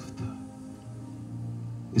growth.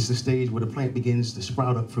 It's the stage where the plant begins to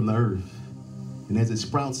sprout up from the earth. And as it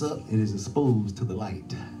sprouts up, it is exposed to the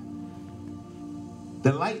light.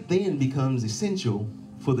 The light then becomes essential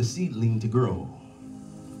for the seedling to grow.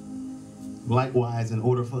 Likewise, in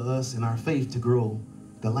order for us and our faith to grow,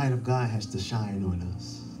 the light of God has to shine on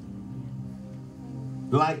us.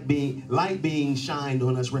 Light being shined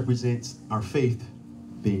on us represents our faith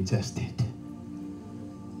being tested.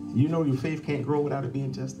 You know your faith can't grow without it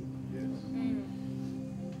being tested? Yes.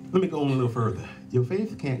 Let me go on a little further. Your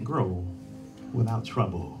faith can't grow without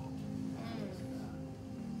trouble.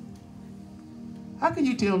 How can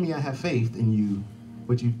you tell me I have faith in you,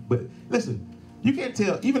 but listen, you can't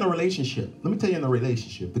tell, even a relationship. Let me tell you, in a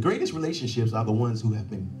relationship, the greatest relationships are the ones who have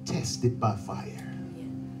been tested by fire.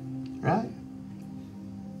 Right?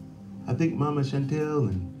 I think Mama Chantel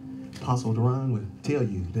and Apostle Duran would tell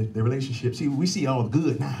you that the relationship, see, we see all the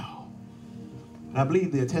good now. I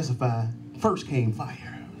believe they'll testify, first came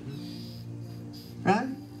fire. Right?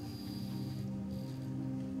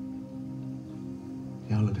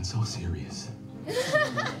 Y'all looking so serious.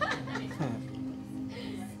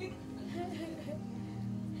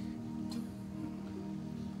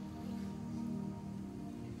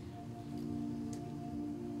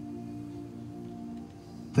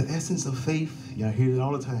 The essence of faith, y'all hear it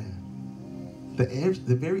all the time.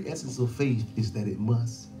 The very essence of faith is that it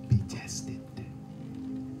must be tested.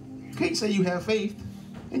 You can't say you have faith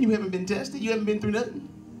and you haven't been tested. You haven't been through nothing.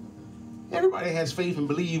 Everybody has faith and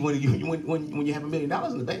believe when you have $1 million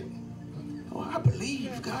in the bank. Oh, I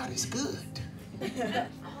believe God is good.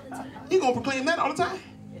 You're going to proclaim that all the time.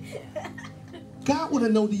 God want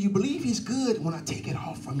to know, do you believe he's good when I take it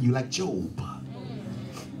off from you, like Job?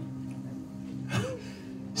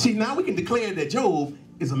 See, now we can declare that Job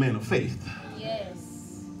is a man of faith.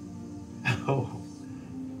 Yes. Oh,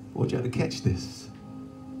 I want y'all to catch this.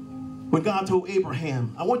 When God told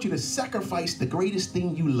Abraham, I want you to sacrifice the greatest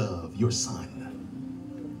thing you love, your son.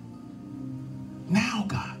 Now,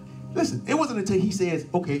 God, listen, it wasn't until he says,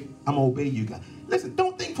 okay, I'm going to obey you, God. Listen,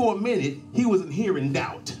 don't think for a minute he wasn't here in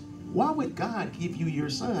doubt. Why would God give you your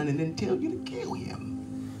son and then tell you to kill him?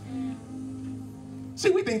 See,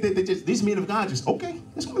 we think that these men of God just, okay,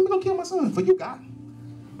 I'm going to kill my son for you, God.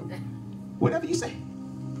 Whatever you say.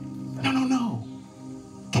 No, no, no.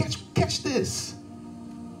 Catch this.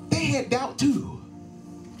 They had doubt too.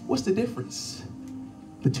 What's the difference?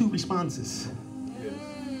 The two responses.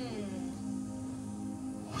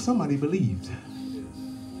 Somebody believed.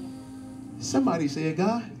 Somebody said,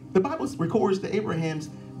 God, the Bible records that Abraham's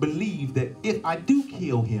believed that if I do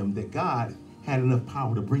kill him, that God had enough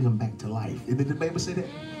power to bring him back to life. Did the Bible say that?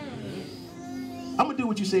 I'm going to do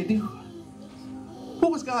what you say do. Who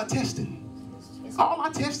was God testing? All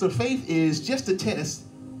I test of faith is just to test,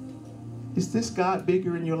 is this God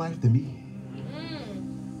bigger in your life than me?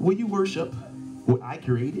 Will you worship what I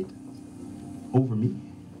created over me?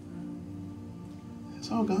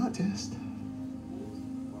 That's all God tests.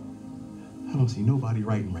 I don't see nobody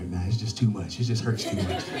writing right now. It's just too much. It just hurts too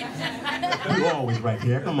much. You always right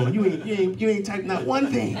there. Come on, you ain't typing out one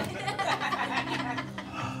thing.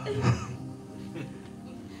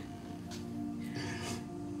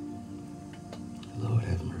 Lord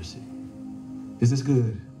have mercy. Is this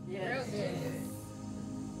good? Yes.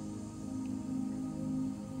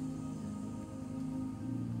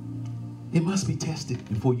 It must be tested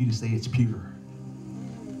before you to say it's pure.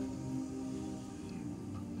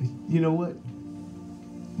 You know what?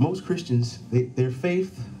 Most Christians, their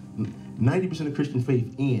faith, 90% of Christian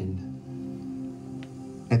faith end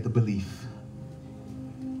at the belief.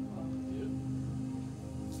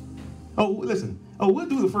 Oh, listen. Oh, we'll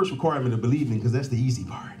do the first requirement of believing because that's the easy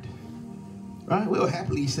part. Right? We'll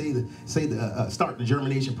happily start the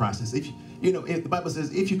germination process. If the Bible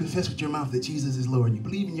says, if you confess with your mouth that Jesus is Lord, and you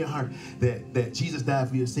believe in your heart that Jesus died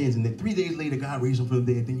for your sins, and that 3 days later God raised him from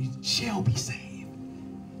the dead, then you shall be saved.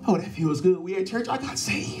 Oh, that feels good. We at church, I got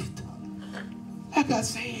saved. I got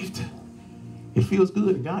saved. It feels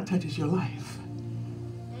good, and God touches your life.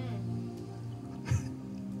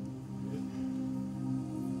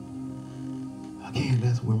 Again,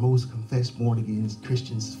 that's where most confessed born-again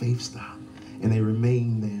Christians' faith stop, and they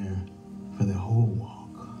remain there for their whole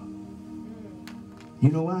walk. You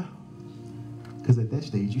know why? Because at that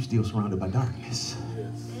stage, you're still surrounded by darkness.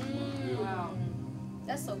 Wow.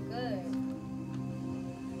 That's so good.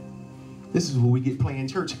 This is where we get playing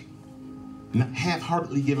church, not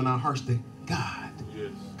half-heartedly giving our hearts to God.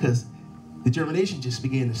 Because the germination just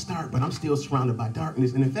began to start, but I'm still surrounded by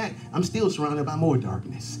darkness. And in fact, I'm still surrounded by more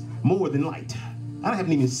darkness, more than light. I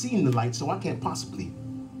haven't even seen the light, so I can't possibly.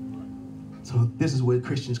 So this is where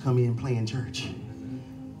Christians come in playing church.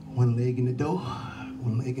 One leg in the door,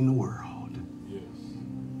 one leg in the world.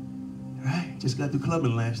 Right? Just got through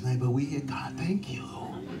clubbing last night, but we hear, God, thank you.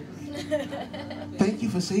 Thank you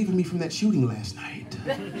for saving me from that shooting last night.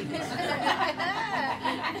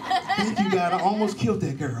 Thank you, God. I almost killed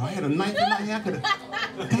that girl. I had a knife in my hand.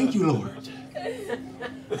 Thank you, Lord.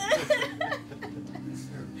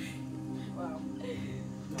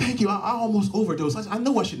 Thank you. I almost overdosed. I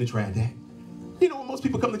know I shouldn't have tried that. You know, when most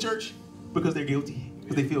people come to church because they're guilty,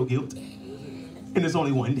 because they feel guilt, and there's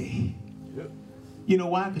only one day. You know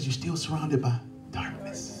why? Because you're still surrounded by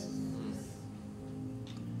darkness.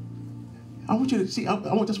 I want you to see,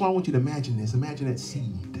 that's why I want you to imagine this. Imagine that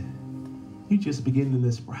seed. You just beginning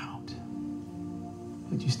to sprout.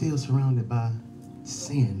 But you're still surrounded by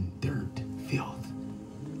sin, dirt, filth.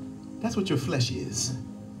 That's what your flesh is.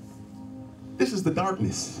 This is the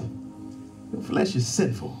darkness. Your flesh is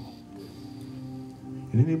sinful.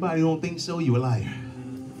 And anybody who don't think so, you a liar.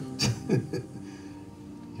 I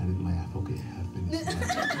didn't laugh. Okay, I've been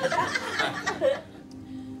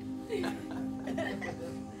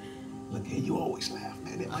Look, hey, you always laugh,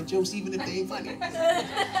 man, at my jokes, even if they ain't funny.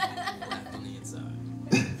 Laugh on the inside.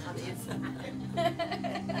 On the inside.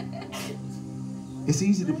 It's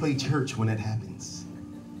easy to play church when that happens.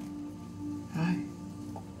 All right?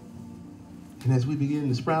 And as we begin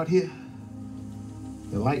to sprout here,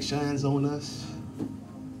 the light shines on us,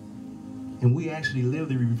 and we actually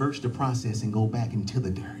literally reverse the process and go back into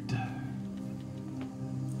the dirt.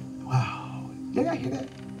 Wow. Did I hear that?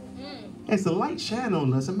 As the light shine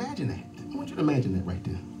on us, imagine that. I want you to imagine that right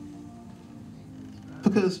there.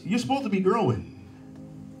 Because you're supposed to be growing.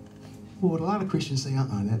 Well, what a lot of Christians say,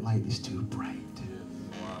 that light is too bright.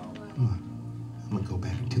 I'm going to go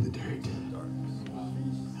back into the dirt.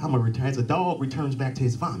 I'm going to return. As a dog returns back to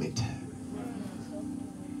his vomit,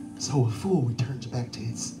 so a fool returns back to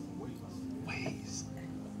his ways,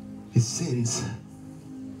 his sins.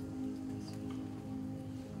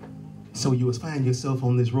 So you will find yourself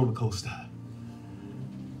on this roller coaster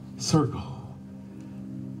circle.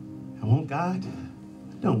 I want God.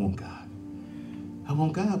 I don't want God. I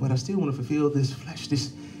want God, but I still want to fulfill this flesh.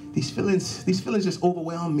 These feelings just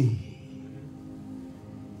overwhelm me.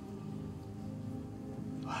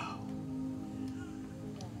 Wow.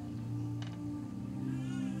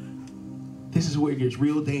 This is where it gets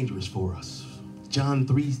real dangerous for us. John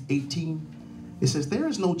 3:18. It says, there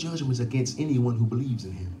is no judgment against anyone who believes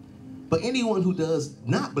in him. But anyone who does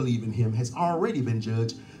not believe in him has already been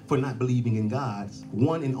judged for not believing in God's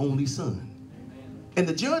one and only Son. And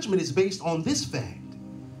the judgment is based on this fact,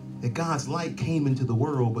 that God's light came into the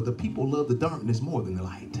world, but the people loved the darkness more than the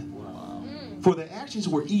light. Wow. For their actions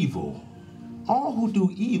were evil. All who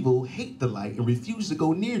do evil hate the light and refuse to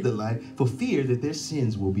go near the light for fear that their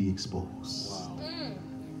sins will be exposed. Wow.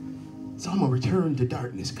 So I'm going to return to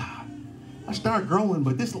darkness, God. I start growing,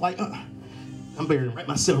 but this light, I'm burying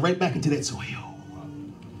myself right back into that soil.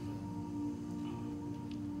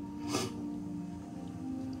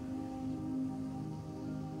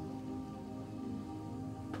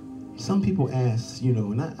 Some people ask,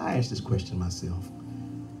 and I ask this question myself.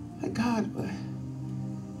 Like, God,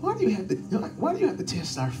 why do you have to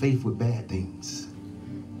test our faith with bad things?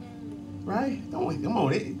 Right? Come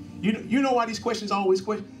on. You know why these questions always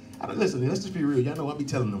question? Listen, let's just be real. Y'all know I be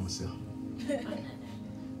telling them myself.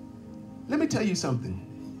 Let me tell you something.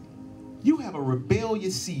 You have a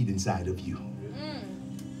rebellious seed inside of you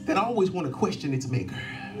that always want to question its maker.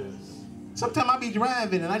 Sometimes I be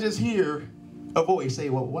driving and I just hear a voice say,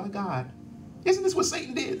 well, why God? Isn't this what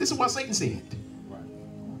Satan did? This is what Satan said.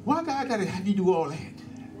 Why God got to have you do all that?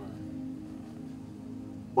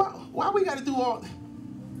 Why we got to do all that?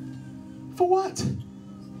 For what?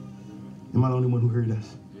 Am I the only one who heard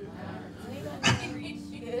us?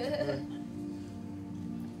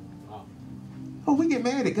 Oh, we get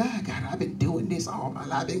mad at God. God, I've been doing this all my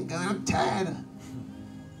life. God, I'm tired of.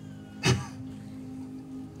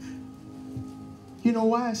 You know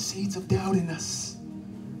why? Seeds of doubt in us.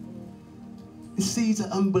 The seeds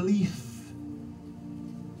of unbelief.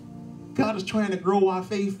 God is trying to grow our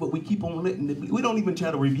faith, but we keep on letting we don't even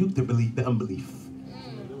try to rebuke the unbelief.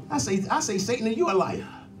 I say, Satan, you're a liar.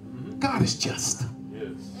 God is just.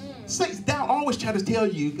 Satan, doubt always try to tell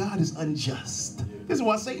you God is unjust. This is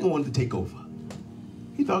why Satan wanted to take over.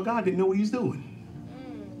 He thought God didn't know what he was doing.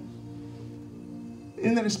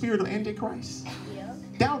 Isn't that a spirit of Antichrist? Yeah.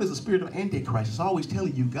 Doubt is a spirit of Antichrist. It's always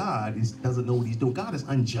telling you God doesn't know what he's doing. God is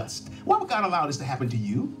unjust. Why would God allow this to happen to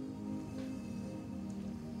you?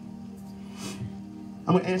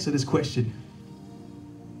 I'm going to answer this question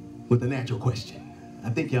with a natural question. I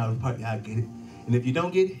think y'all get it. And if you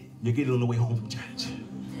don't get it, you'll get it on the way home from church.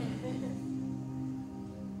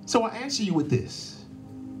 So I answer you with this.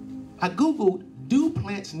 I Googled, do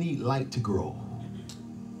plants need light to grow?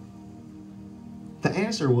 The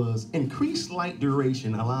answer was increased light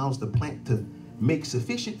duration allows the plant to make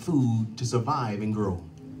sufficient food to survive and grow.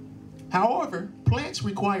 However, plants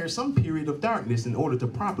require some period of darkness in order to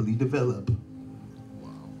properly develop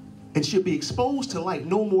and should be exposed to light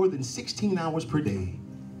no more than 16 hours per day.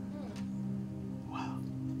 Wow.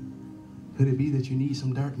 Could it be that you need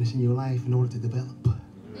some darkness in your life in order to develop?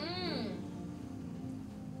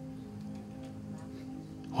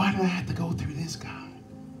 Why do I have to go through this, God?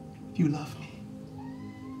 If you love me,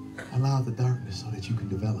 allow the darkness so that you can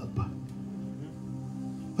develop.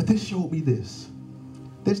 But this showed me this.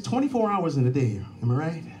 There's 24 hours in a day, am I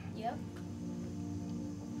right? Yep.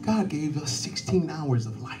 God gave us 16 hours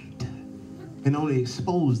of light and only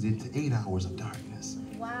exposed it to 8 hours of darkness.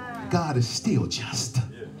 Wow. God is still just.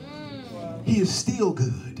 He is still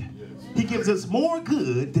good. He gives us more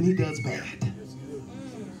good than he does bad.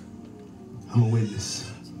 I'm a witness.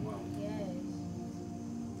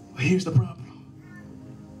 But here's the problem.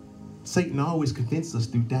 Satan always convinces us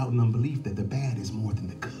through doubt and unbelief that the bad is more than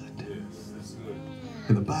the good.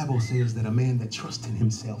 And the Bible says that a man that trusts in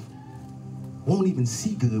himself won't even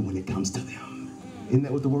see good when it comes to them. Isn't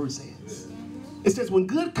that what the word says? It says when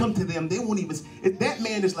good come to them, they won't even, that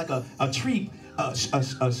man is like a tree, what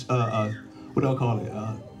do I call it?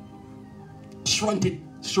 Stunted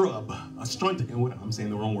shrub. I'm saying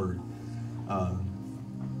the wrong word.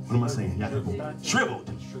 What am I saying? Yeah.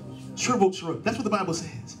 Shriveled shrub. That's what the Bible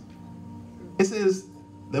says. It says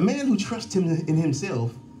the man who trusts him in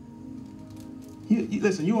himself,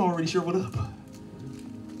 listen, you already shriveled up.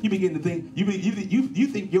 You begin to think, you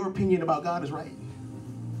think your opinion about God is right.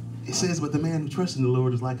 It says, but the man who trusts in the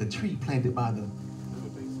Lord is like a tree planted by the,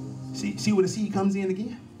 see where the seed comes in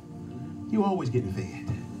again? You always getting fed.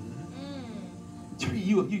 Tree,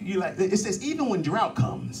 you like, it says even when drought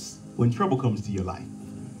comes, when trouble comes to your life,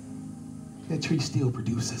 that tree still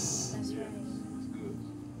produces. That's right.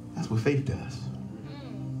 That's what faith does.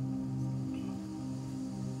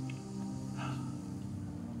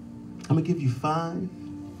 I'm gonna give you 5.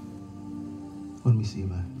 Let me see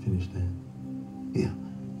if I finish that. Yeah,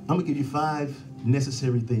 I'm gonna give you 5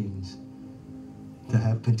 necessary things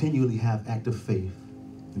to continually have active faith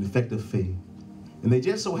and effective faith, and they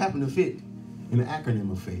just so happen to fit in the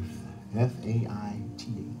acronym of faith,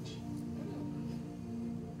 F-A-I-T-H.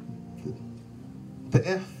 The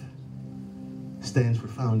F stands for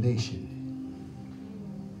foundation.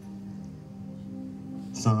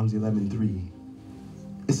 Psalms 11:3.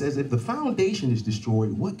 It says, if the foundation is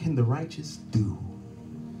destroyed, what can the righteous do?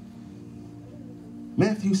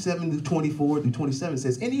 Matthew 7:24-27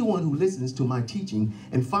 says, anyone who listens to my teaching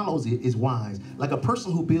and follows it is wise, like a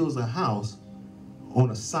person who builds a house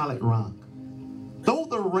on a solid rock. Though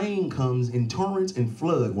the rain comes in torrents and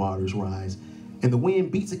flood waters rise, and the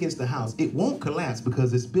wind beats against the house, it won't collapse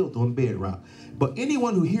because it's built on bedrock. But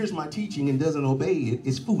anyone who hears my teaching and doesn't obey it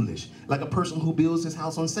is foolish, like a person who builds his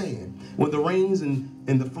house on sand. When the rains and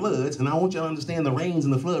the floods, and I want you to understand the rains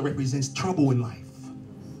and the flood represents trouble in life,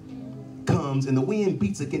 comes and the wind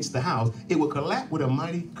beats against the house, it will collapse with a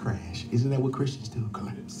mighty crash. Isn't that what Christians do?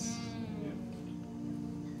 Collapse.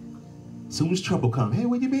 Soon as trouble comes, hey,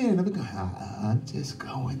 where you been? I'm just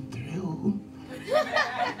going through.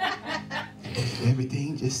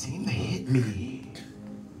 Everything just seemed to hit me.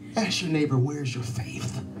 Ask your neighbor, where's your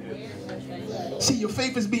faith? See, your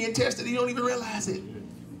faith is being tested. You don't even realize it.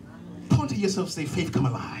 Point to yourself, say, faith come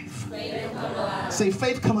alive. Faith come alive. Say,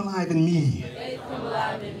 faith come alive in me. Faith come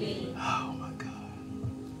alive in me. Oh, my God.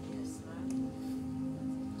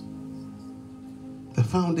 The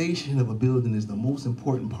foundation of a building is the most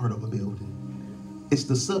important part of a building. It's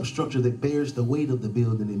the substructure that bears the weight of the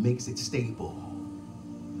building and makes it stable.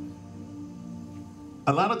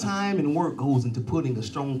 A lot of time and work goes into putting a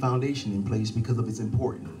strong foundation in place because of its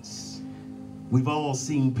importance. We've all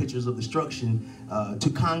seen pictures of destruction to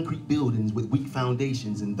concrete buildings with weak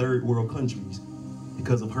foundations in third world countries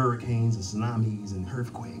because of hurricanes and tsunamis and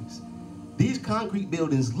earthquakes. These concrete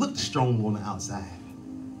buildings looked strong on the outside,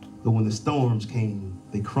 but when the storms came,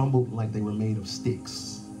 they crumbled like they were made of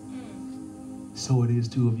sticks. So it is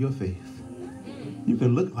too of your faith. You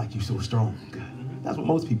can look like you're so strong. That's what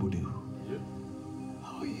most people do.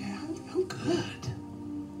 I'm good.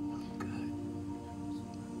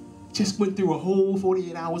 Just went through a whole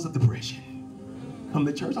 48 hours of depression. Come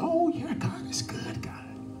to church, oh, your God is good, God.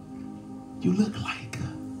 You look like,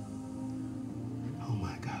 oh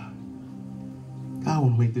my God. God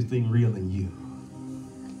want to make this thing real in you.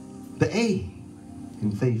 The A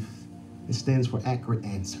in faith, it stands for accurate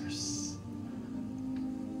answers.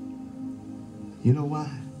 You know why?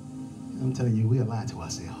 I'm telling you, we lie to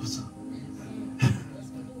ourselves.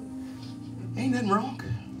 Ain't nothing wrong.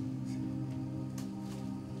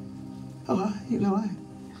 Oh,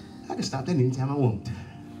 I can stop that anytime I want.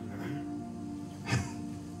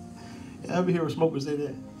 You ever hear a smoker say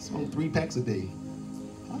that? Smoke 3 packs a day.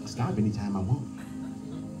 I can stop anytime I want.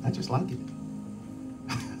 I just like it.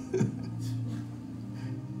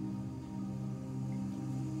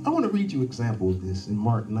 I want to read you an example of this in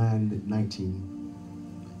Mark 9:19.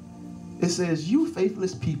 It says, "You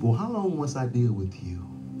faithless people, how long must I deal with you?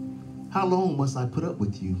 How long must I put up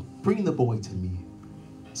with you? Bring the boy to me."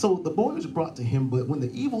 So the boy was brought to him, but when the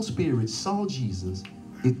evil spirit saw Jesus,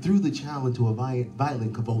 it threw the child into a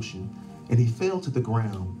violent convulsion, and he fell to the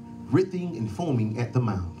ground, writhing and foaming at the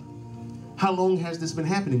mouth. "How long has this been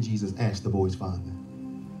happening?" Jesus asked the boy's father.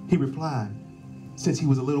 He replied, "Since he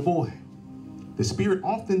was a little boy. The spirit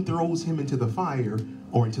often throws him into the fire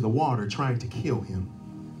or into the water, trying to kill him.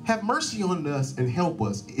 Have mercy on us and help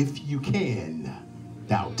us if you can.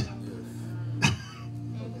 Doubt."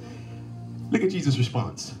 Look at Jesus'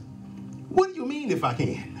 response. "What do you mean if I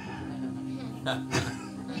can?"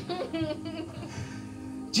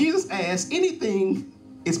 Jesus asked, anything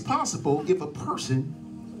is possible if a person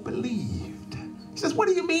believed. He says, what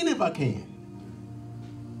do you mean if I can?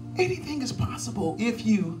 Anything is possible if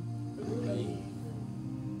you believe.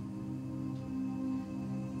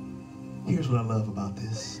 Here's what I love about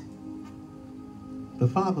this. The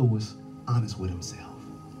father was honest with himself.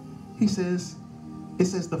 It says,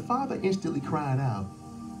 the father instantly cried out,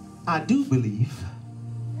 "I do believe,"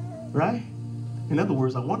 right? In other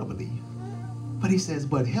words, I want to believe. But he says,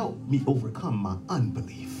 "But help me overcome my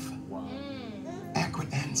unbelief." Wow.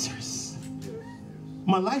 Accurate answers.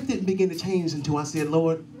 My life didn't begin to change until I said,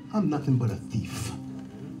 "Lord, I'm nothing but a thief."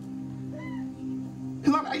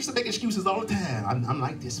 Because I used to make excuses all the time. I'm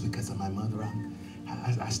like this because of my mother.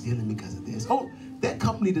 I steal it because of this. Oh, that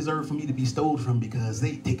company deserved for me to be stolen from because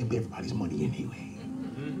they take up everybody's money anyway.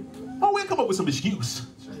 Oh, we'll come up with some excuse.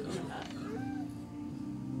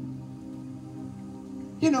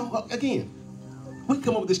 You know, again, we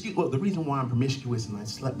come up with excuse. Well, the reason why I'm promiscuous and I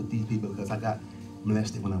slept with these people because I got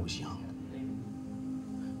molested when I was young.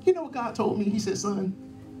 You know what God told me? He said, "Son,"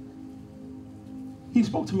 he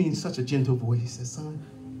spoke to me in such a gentle voice. He said, "Son,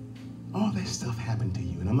 all that stuff happened to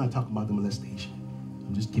you." And I'm not talking about the molestation.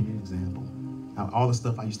 I'm just giving you an example. All the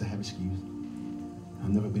stuff I used to have excuse. I've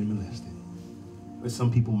never been molested. But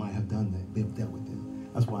some people might have done that. They've dealt with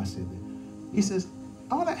it. That's why I said that. He says,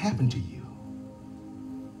 all that happened to you.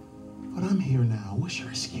 But I'm here now. What's your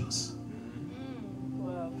excuse?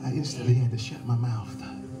 Wow. I instantly had to shut my mouth.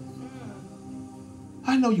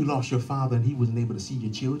 I know you lost your father and he wasn't able to see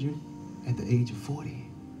your children at the age of 40,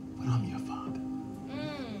 but I'm your father.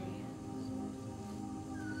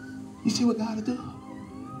 You see what God will do?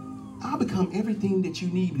 I'll become everything that you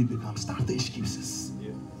need me to become. Stop the excuses.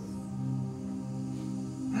 Yeah.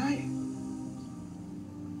 Right?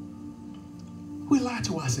 We lie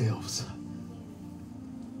to ourselves.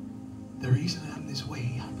 The reason I'm this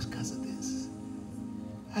way was because of this.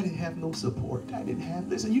 I didn't have no support. I didn't have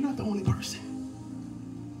this. And you're not the only person.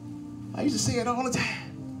 I used to say it all the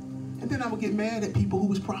time. And then I would get mad at people who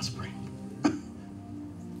was prospering.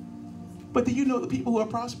 But do you know the people who are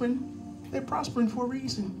prospering? They're prospering for a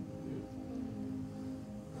reason.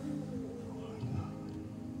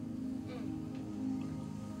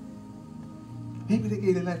 Maybe they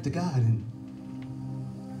gave their life to God and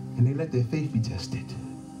they let their faith be tested.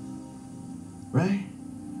 Right?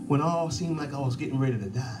 When all seemed like I was getting ready to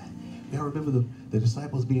die. Y'all remember the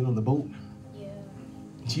disciples being on the boat? Yeah.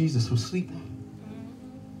 Jesus was sleeping.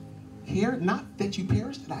 Care not that you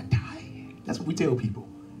perish, that I die. That's what we tell people.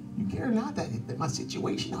 You care not that my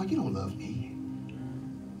situation, oh, you don't love me.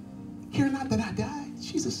 Care not that I died.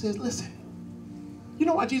 Jesus says, listen, you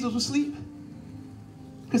know why Jesus was asleep?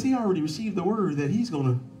 Because he already received the word that he's going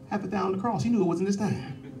to have to die on the cross. He knew it wasn't his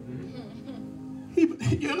time.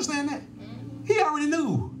 You understand that? He already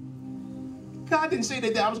knew. God didn't say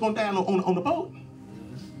that I was going to die on the boat.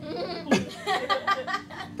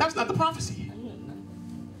 That's not the prophecy.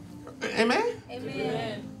 Amen?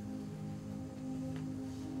 Amen.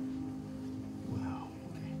 Wow.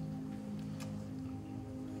 Okay.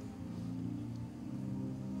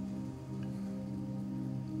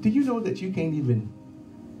 Do you know that you can't even,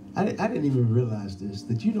 I didn't even realize this,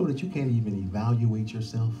 that you know that you can't even evaluate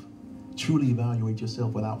yourself, truly evaluate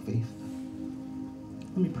yourself without faith?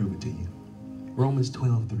 Let me prove it to you. Romans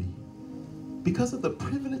 12:3. Because of the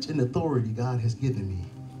privilege and authority God has given me,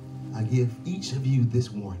 I give each of you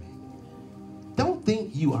this warning. Don't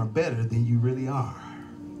think you are better than you really are.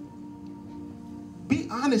 Be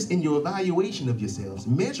honest in your evaluation of yourselves,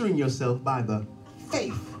 measuring yourself by the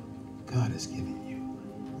faith God has given you.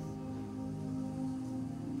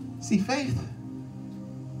 See, faith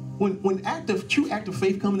when true active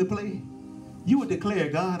faith come into play, you would declare,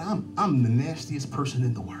 God, I'm the nastiest person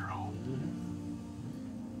in the world.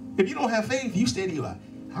 If you don't have faith, you steady like,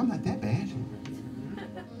 I'm not that bad.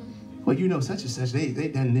 Well, you know, such and such, they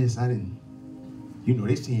done this, I didn't. You know,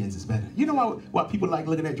 their sins is better. You know why people like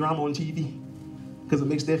looking at drama on TV? Because it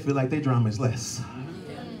makes them feel like their drama is less.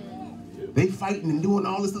 They fighting and doing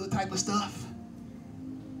all this other type of stuff.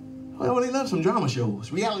 Well, they love some drama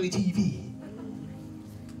shows, reality TV.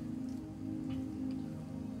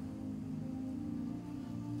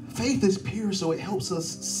 Faith is pure, so it helps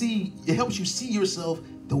you see yourself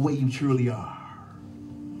the way you truly are.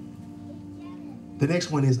 The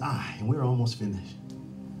next one is I, and we're almost finished.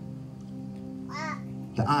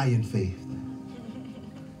 The I in faith.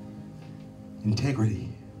 Integrity.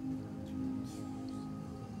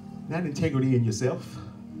 Not integrity in yourself.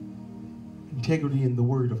 Integrity in the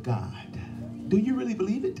Word of God. Do you really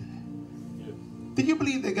believe it? Do you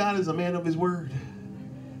believe that God is a man of his word?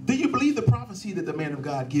 Do you believe the prophecy that the man of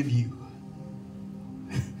God give you?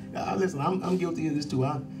 Listen, I'm guilty of this too.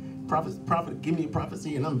 Prophet, give me a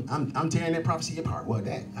prophecy, and I'm tearing that prophecy apart. Well,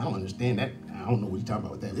 that I don't understand that. I don't know what you're talking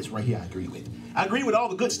about with that. This right here, I agree with. I agree with all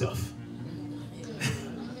the good stuff.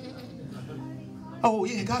 Oh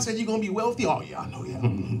yeah, God said you're gonna be wealthy. Oh yeah, I know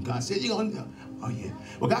that. God said you're gonna. Oh yeah.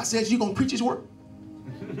 Well, God says you're gonna preach His word.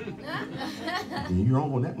 You're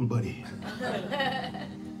wrong on that one, buddy.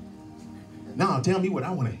 Now tell me what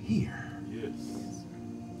I want to hear. Yes.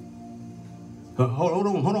 Hold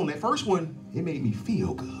on. That first one, it made me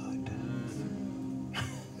feel good.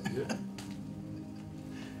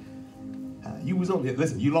 You was on there.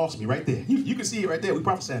 Listen, you lost me right there. You can see it right there. We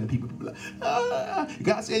prophesying to people. Like,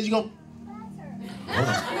 God says you're going to...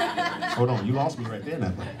 Hold on. You lost me right there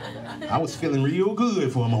now. I was feeling real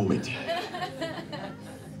good for a moment.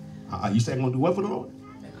 You said I'm going to do what for the Lord?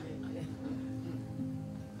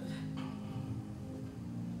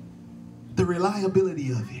 The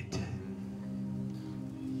reliability of it.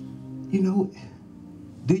 You know,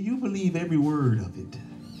 do you believe every word of it?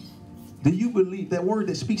 Do you believe that word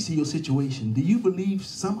that speaks to your situation? Do you believe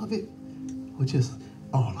some of it or just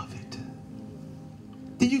all of it?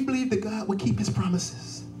 Do you believe that God will keep his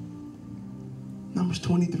promises? Numbers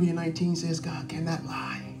 23:19 says God cannot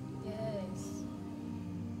lie. Yes.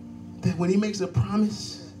 That when he makes a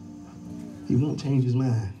promise, he won't change his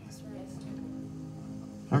mind.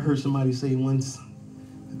 I heard somebody say once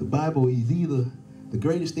that the Bible is either the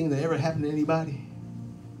greatest thing that ever happened to anybody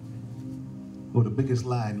or the biggest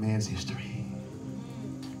lie in man's history.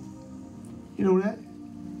 You know that?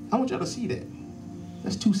 I want y'all to see that.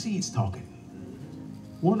 That's two seeds talking.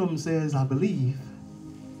 One of them says, I believe.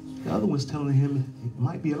 The other one's telling him it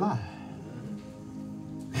might be a lie.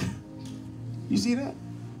 You see that?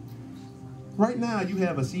 Right now, you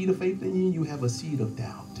have a seed of faith in you, you have a seed of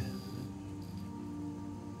doubt.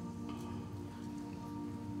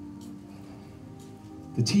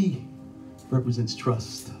 The T represents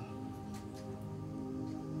trust.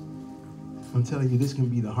 I'm telling you, this can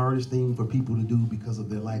be the hardest thing for people to do because of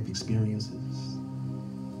their life experiences.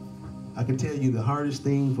 I can tell you the hardest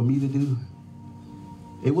thing for me to do,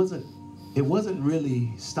 it wasn't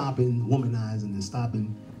really stopping womanizing and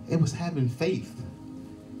stopping, it was having faith.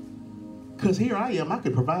 Because here I am, I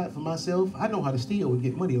could provide for myself. I know how to steal and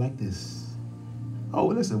get money like this. Oh,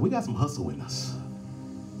 listen, we got some hustle in us.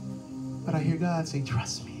 But I hear God say,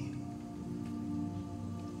 trust me.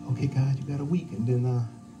 Okay, God, you got a week, and then I'm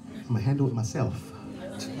going to handle it myself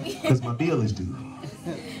because my bill is due.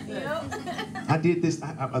 I did this.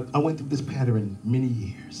 I went through this pattern many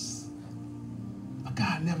years. But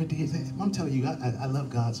God never did that. I'm telling you, I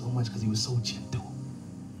love God so much because he was so gentle.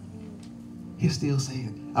 He's still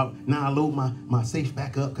saying, now I load my safe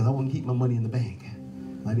back up because I want to keep my money in the bank.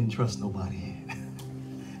 I didn't trust nobody.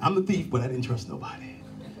 I'm the thief, but I didn't trust nobody.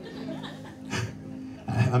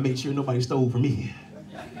 I made sure nobody stole from me.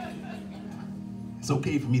 It's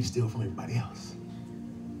okay for me to steal from everybody else.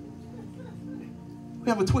 We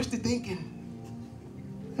have a twisted thinking.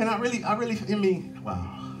 And I mean,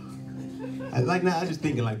 wow. Like now, I just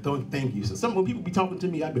thinking like, thank you. So when people be talking to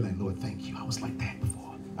me, I'd be like, Lord, thank you. I was like that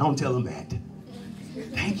before. I don't tell them that.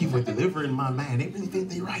 Thank you for delivering my mind. They really think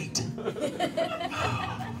they right.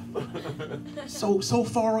 Oh, so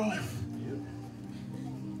far off.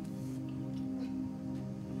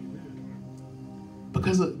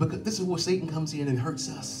 Because this is where Satan comes in and hurts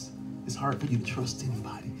us. It's hard for you to trust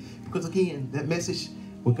anybody. Because again, that message,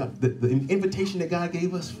 the invitation that God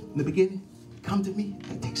gave us in the beginning, come to me,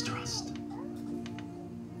 it takes trust.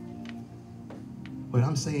 But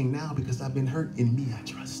I'm saying now, because I've been hurt, in me I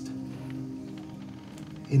trust.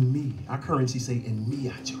 In me. Our currency say, in me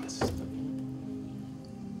I trust.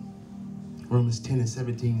 Romans 10 and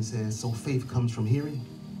 17 says, so faith comes from hearing.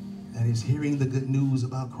 That is, hearing the good news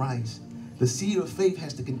about Christ. The seed of faith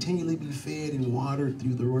has to continually be fed and watered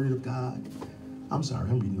through the word of God. I'm sorry,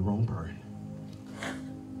 I'm reading the wrong part.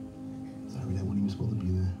 Sorry, that wasn't even supposed to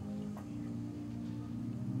be there.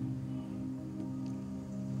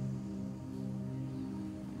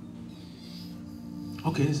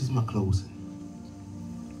 Okay, this is my closing.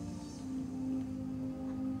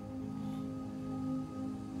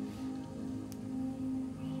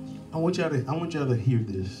 I want y'all to hear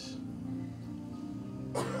this.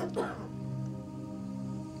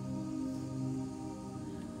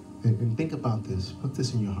 And think about this. Put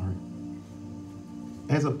this in your heart.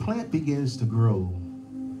 As a plant begins to grow,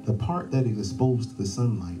 the part that is exposed to the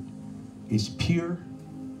sunlight is pure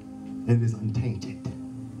and it is untainted.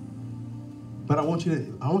 But I want you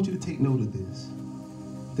to take note of this,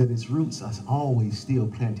 that its roots are always still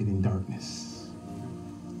planted in darkness.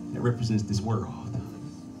 That represents this world.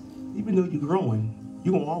 Even though you're growing,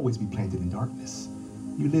 you're going to always be planted in darkness.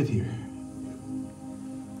 You live here.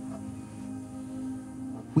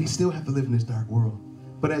 We still have to live in this dark world.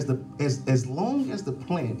 But as long as the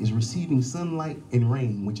plant is receiving sunlight and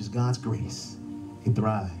rain, which is God's grace, it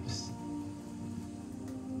thrives.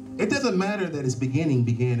 It doesn't matter that its beginning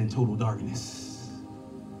began in total darkness.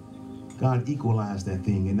 God equalized that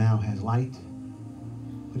thing and now has light,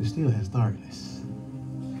 but it still has darkness.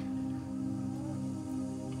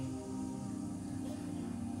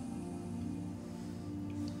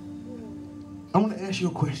 I want to ask you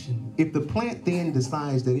a question. If the plant then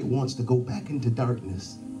decides that it wants to go back into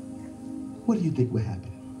darkness, what do you think will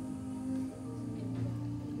happen?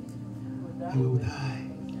 It will die.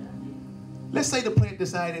 Let's say the plant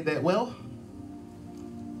decided that, well,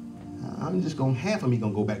 I'm just going, half of me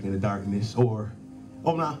going to go back into darkness. Or,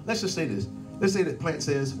 oh, no, let's just say this. Let's say the plant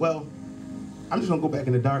says, well, I'm just going to go back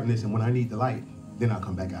into darkness, and when I need the light, then I'll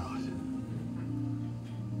come back out.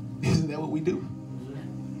 Isn't that what we do?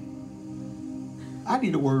 I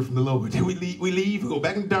need a word from the Lord. Then we leave, we go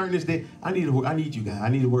back into darkness. Then I need you guys. I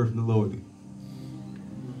need a word from the Lord.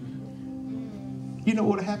 You know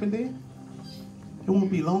what will happen then? It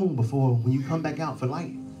won't be long before when you come back out for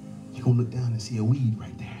light, you're going to look down and see a weed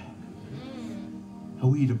right there. A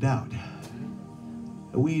weed of doubt.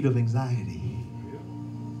 A weed of anxiety.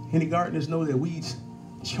 Any gardeners know that weeds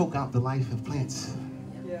choke out the life of plants.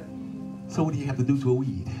 So what do you have to do to a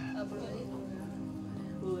weed?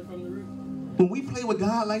 When we play with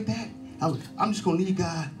God like that, I'm just going to leave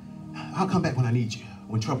God. I'll come back when I need you,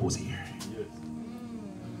 when trouble's here.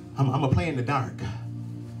 I'm going to play in the dark.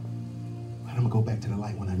 But I'm going to go back to the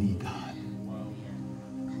light when I need God.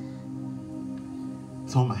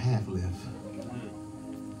 So I'm a half-live.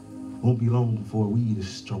 Won't be long before a weed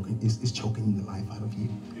is choking the life out of you,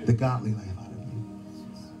 the godly life out of you.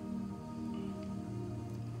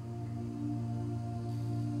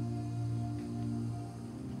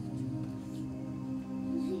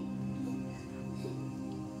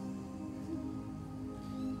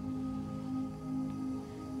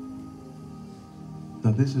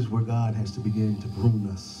 Now this is where God has to begin to prune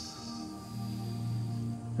us,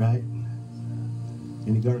 right?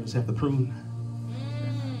 Any gardeners have to prune?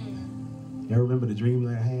 Y'all remember the dream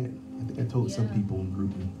that I had? I think I told some people in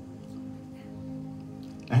group.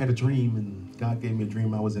 I had a dream, and God gave me a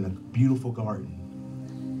dream. I was in a beautiful garden,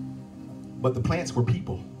 but the plants were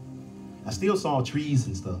people. I still saw trees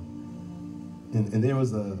and stuff, and there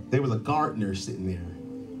was a gardener sitting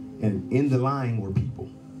there, and in the line were people.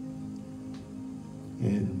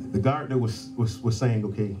 And the gardener was saying,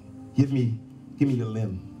 okay, give me your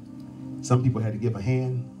limb. Some people had to give a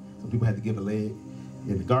hand, some people had to give a leg,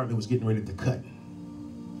 and the gardener was getting ready to cut.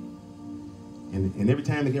 And every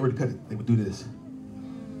time they get ready to cut it, they would do this.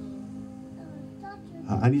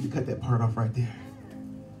 I need to cut that part off right there.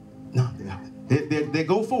 No, they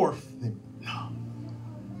go forth. No.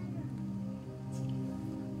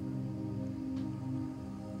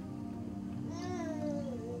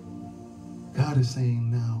 God is saying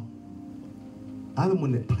now, I'm the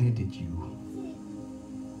one that planted you.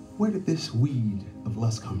 Where did this weed of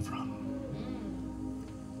lust come from?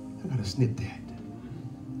 I gotta snip that.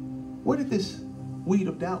 Where did this weed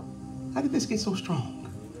of doubt, how did this get so strong?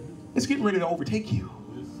 It's getting ready to overtake you.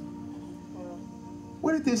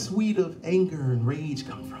 Where did this weed of anger and rage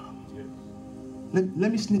come from?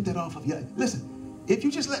 Let me snip that off of you. Listen, if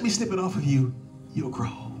you just let me snip it off of you, you'll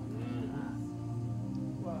grow.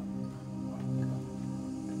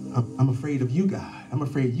 I'm afraid of you, God. I'm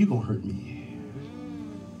afraid you're going to hurt me.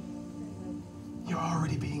 You're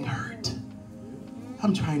already being hurt.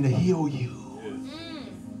 I'm trying to heal you.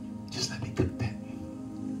 Just let me cut that.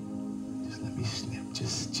 Just let me snip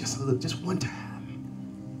just a look, just one time.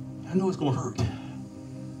 I know it's going to hurt.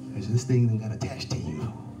 Because this thing done got attached to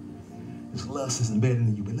you. This lust is embedded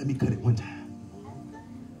in you, but let me cut it one time.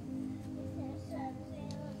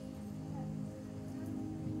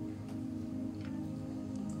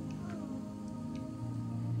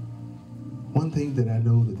 One thing that I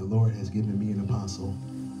know that the Lord has given me, an apostle,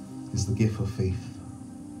 is the gift of faith.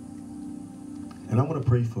 And I want to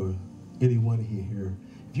pray for anyone here.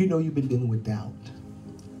 If you know you've been dealing with doubt,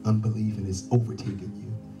 unbelief, and it's overtaken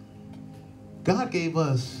you, God gave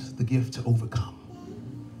us the gift to overcome.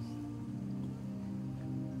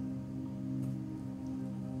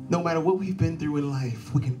 No matter what we've been through in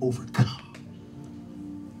life, we can overcome.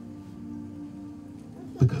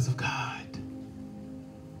 Because of God.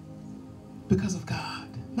 Because of God.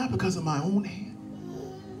 Not because of my own hand.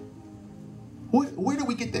 Where do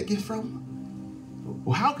we get that gift from?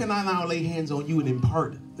 Well, how can I now lay hands on you and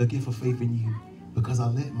impart the gift of faith in you? Because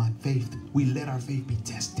we let our faith be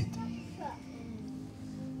tested.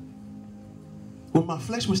 When my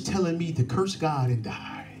flesh was telling me to curse God and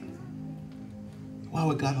die, why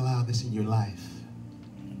would God allow this in your life?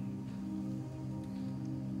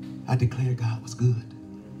 I declared God was good.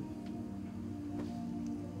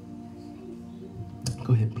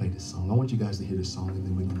 Go ahead and play this song. I want you guys to hear this song, and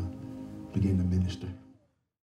then we're going to begin to minister.